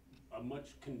doing a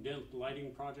much condensed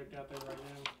lighting project out there right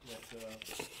now that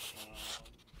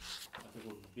I think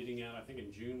we're bidding out. I think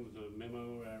in June was a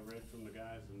memo I read from the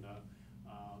guys, and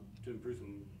to improve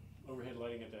some overhead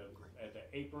lighting at the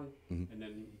apron, and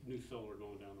then new solar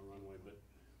going down the runway. But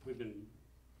we've been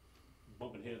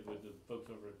bumping heads with the folks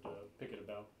over at Pickett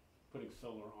about putting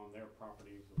solar on their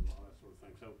properties and all that sort of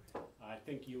thing. So I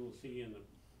think you will see in the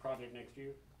project next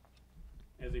year,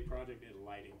 as a project, is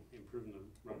lighting, improving the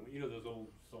runway. You know those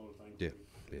old solar things? Yeah,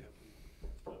 yeah.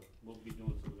 So we'll be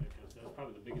doing some of that kind of stuff. That's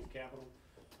probably the biggest capital.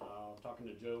 Talking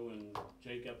to Joe and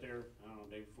Jake up there, I don't know,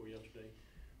 day before yesterday,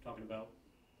 talking about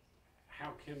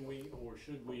how can we or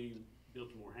should we build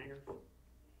some more hangars,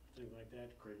 things like that,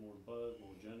 to create more buzz,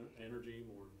 more energy,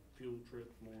 more fuel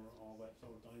trips, more all that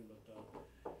sort of thing. But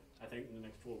I think in the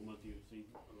next 12 months you'll see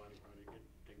a lighting project get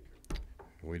taken care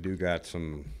of. We do got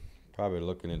probably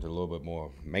looking into a little bit more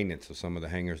maintenance of some of the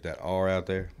hangars that are out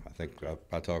there. I think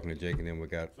by talking to Jake and them, we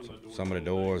got some of the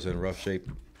doors in rough shape.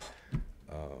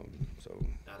 So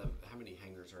Out of how many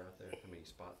hangars are out there? How many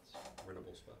spots,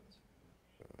 rentable spots?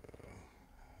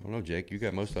 I don't know, Jake. You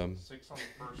got most of them. 6 on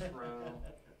the first row,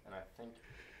 and I think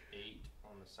 8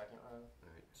 on the second row. All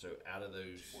right. So out of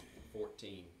those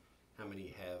 14, how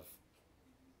many have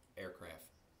aircraft?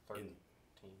 13.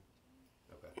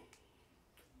 Okay.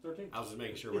 13? I was just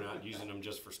making sure we're not using them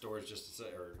just for storage, just to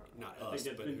say, or not I us,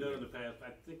 think but that's been done in whoever. the past.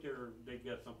 I think they've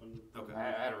got something. Okay.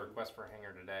 I had a request for a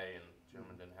hangar today, and the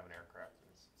gentleman didn't have an aircraft.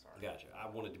 Sorry. Gotcha. I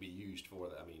wanted to be used for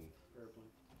that. I mean, Airplane.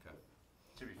 okay.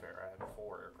 To be fair, I had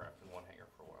 4 aircraft in one hangar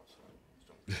for a while, so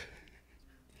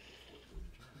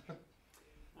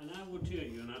And I will tell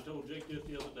you, and I told Jake this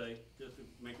the other day, just to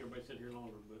make everybody sit here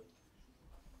longer, but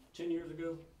 10 years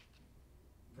ago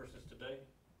versus today,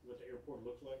 what the airport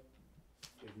looks like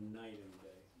is night and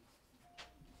day.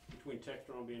 Between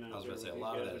Textron being out I was there, about to say, a what these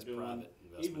lot of guys that is are doing, private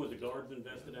investment. even with the guards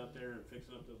invested out there and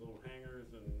fixing up those little hangars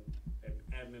and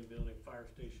admin building, fire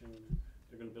station,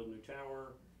 they're gonna build a new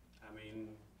tower. I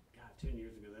mean, God, 10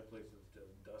 years ago, that place was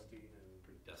just dusty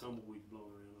and tumbleweeds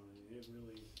blowing around on it.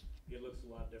 It looks a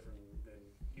lot different than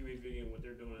UAV, and what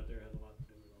they're doing out there has a lot to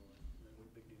do with all that. That was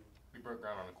a big deal. we broke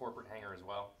ground on a corporate hangar as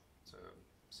well. It's a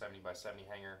 70 by 70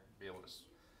 hangar. Be able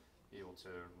to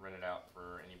rent it out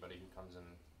for anybody who comes in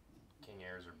King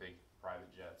Airs or big private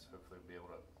jets. Hopefully we'll be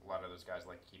able to. A lot of those guys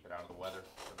like to keep it out of the weather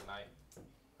for the night.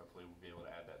 Hopefully we'll be able to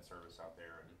add that service out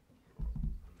there. And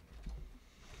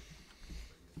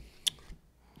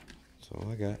That's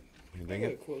all I got. I Anything got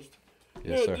a else? question.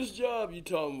 Yes, Now, sir. this job you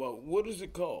talking about, what is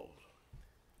it called?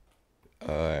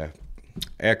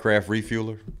 Aircraft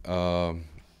refueler.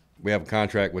 we have a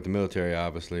contract with the military,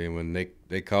 obviously, and when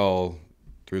they call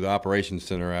through the operations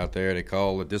center out there, they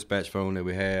call the dispatch phone that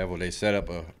we have, or they set up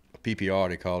a PPR,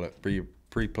 they call it,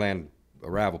 pre-planned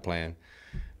arrival plan.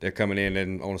 They're coming in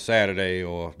and on a Saturday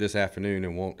or this afternoon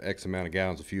and want X amount of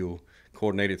gallons of fuel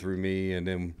coordinated through me, and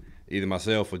then either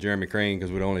myself or Jeremy Crane,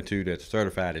 because we're the only two that's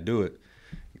certified to do it,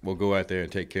 we'll go out there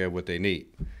and take care of what they need.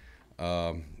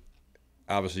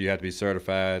 Obviously, you have to be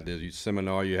certified. There's a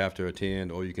seminar you have to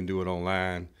attend, or you can do it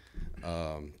online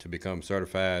to become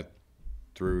certified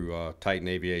through Titan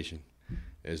Aviation.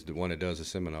 Is the one that does the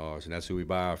seminars, and that's who we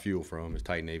buy our fuel from, is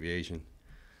Titan Aviation.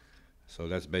 So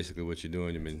that's basically what you're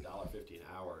doing. I mean, $1.50 an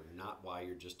hour, not why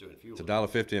you're just doing fuel. it's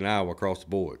 $1.50 an hour across the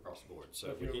board. Across the board.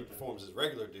 So when he performs his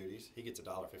regular duties, he gets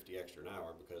 $1.50 extra an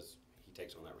hour because he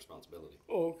takes on that responsibility.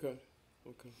 Oh, okay,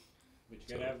 okay. But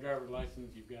you gotta have a driver's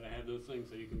license, you've gotta have those things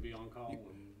so you can be on call.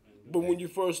 But when you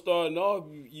first starting off,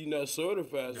 you're not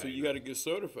certified, so you got to get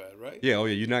certified, right? Yeah, oh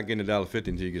yeah, you're not getting $1.50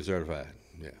 until you get certified.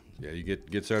 Yeah, you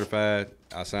get certified.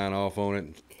 I sign off on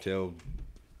it, tell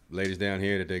ladies down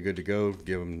here that they're good to go,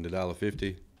 give them the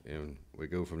 $1.50, and we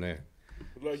go from there.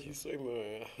 Like you say,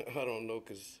 man, I don't know,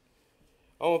 because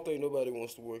I don't think nobody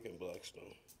wants to work in Blackstone.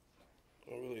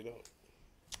 I really don't.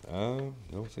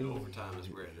 Don't see. Overtime is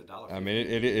where the $1.50. I mean,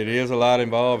 it is a lot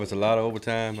involved. It's a lot of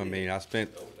overtime. I mean, I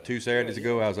spent 2 Saturdays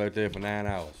ago, I was out there for 9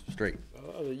 hours straight. I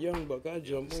was a young buck. I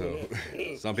jumped So on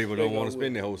that. some people don't want to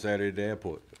spend the whole Saturday at the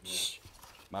airport.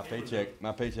 My paycheck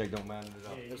don't matter at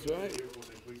all. That's right.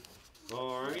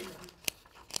 All right.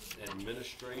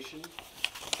 Administration.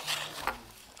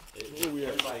 Where we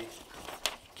at? Everybody.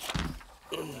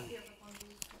 I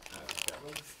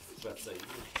was about to say.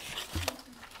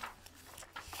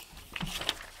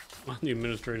 On the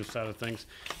administrative side of things,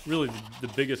 really the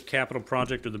biggest capital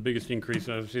project or the biggest increase,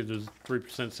 obviously there's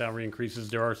 3% salary increases.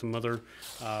 There are some other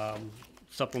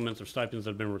supplements or stipends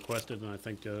that have been requested, and I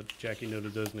think Jackie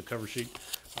noted those in the cover sheet.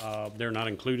 They're not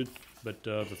included, but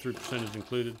the 3% is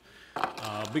included.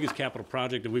 Biggest capital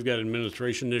project that we've got in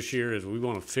administration this year is we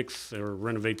want to fix or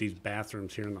renovate these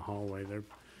bathrooms here in the hallway. They're,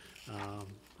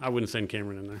 I wouldn't send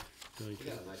Cameron in there. We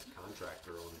got a nice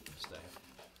contractor on staff.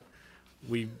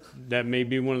 That may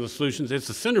be one of the solutions. It's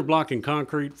a cinder block and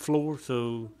concrete floor,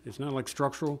 so it's not like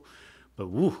structural, but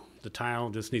woo, the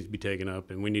tile just needs to be taken up,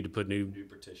 and we need to put new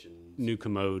partitions, new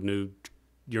commode, new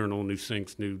urinal, new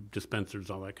sinks, new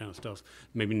dispensers, all that kind of stuff.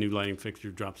 Maybe new lighting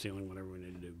fixtures, drop ceiling, whatever we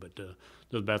need to do. But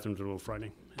those bathrooms are a little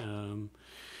frightening.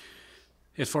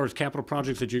 As far as capital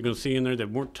projects that you're going to see in there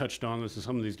that weren't touched on, this is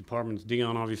some of these departments.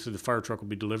 Dion, obviously, the fire truck will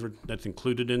be delivered. That's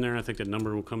included in there. I think that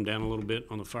number will come down a little bit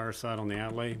on the fire side on the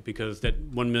outlay because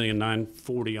that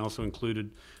 $1,940,000 also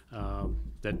included that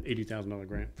 $80,000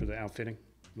 grant for the outfitting.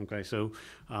 Okay, so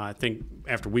I think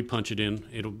after we punch it in,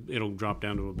 it'll drop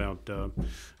down to about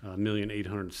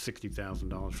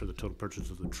 $1,860,000 for the total purchase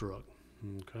of the truck.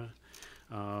 Okay.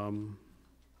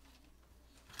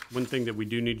 One thing that we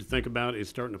do need to think about is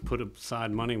starting to put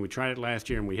aside money. We tried it last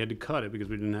year and we had to cut it because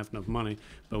we didn't have enough money,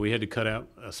 but we had to cut out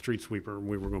a street sweeper.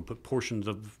 We were going to put portions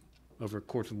of, over a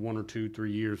course of 1 or 2, 3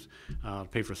 years,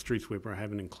 pay for a street sweeper. I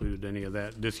haven't included any of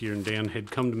that this year, and Dan had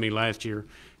come to me last year,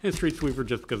 and street sweeper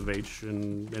just because of age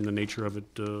and the nature of it,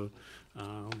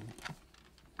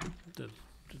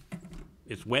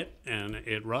 it's wet and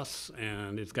it rusts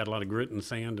and it's got a lot of grit and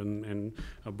sand and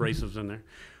abrasives in there.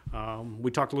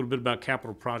 We talked a little bit about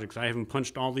capital projects. I haven't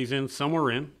punched all these in. Some are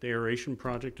in. The aeration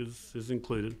project is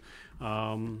included.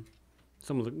 Some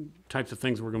of the types of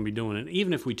things we're going to be doing. And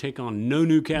even if we take on no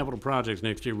new capital projects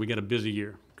next year, we got a busy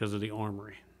year because of the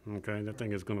armory. Okay, that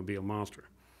thing is going to be a monster.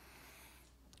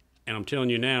 And I'm telling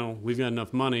you now, we've got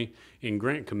enough money in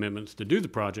grant commitments to do the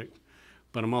project,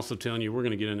 but I'm also telling you we're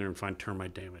going to get in there and find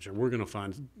termite damage, or we're going to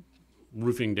find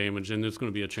roofing damage, and it's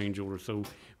going to be a change order. So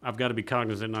I've got to be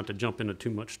cognizant not to jump into too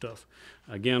much stuff.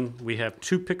 Again, we have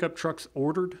 2 pickup trucks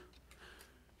ordered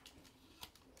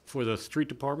for the street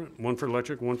department, 1 for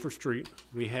electric, 1 for street.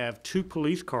 We have 2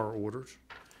 police car orders,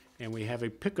 and we have a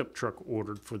pickup truck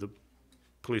ordered for the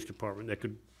police department that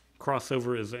could cross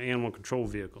over as an animal control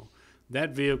vehicle.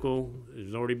 That vehicle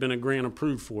has already been a grant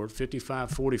approved for it,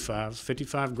 5545,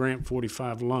 55 grant,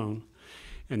 45 loan.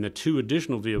 And the 2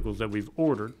 additional vehicles that we've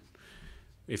ordered,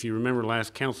 if you remember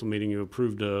last council meeting, you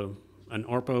approved an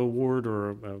ARPA award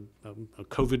or a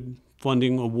COVID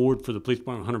funding award for the police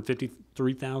department,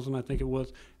 $153,000, I think it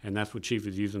was, and that's what Chief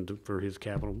is using for his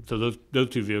capital. So those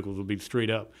 2 vehicles will be straight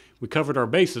up. We covered our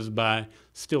bases by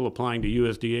still applying to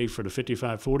USDA for the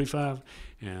 5545,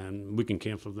 and we can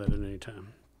cancel that at any time.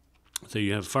 So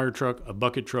you have a fire truck, a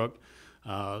bucket truck,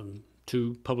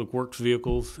 2 public works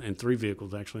vehicles, and 3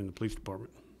 vehicles actually in the police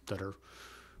department that are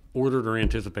ordered or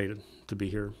anticipated to be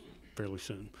here fairly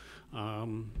soon.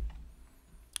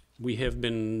 We have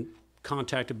been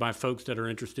contacted by folks that are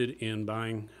interested in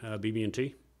buying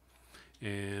BB&T,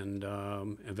 and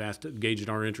have gauged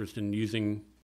our interest in using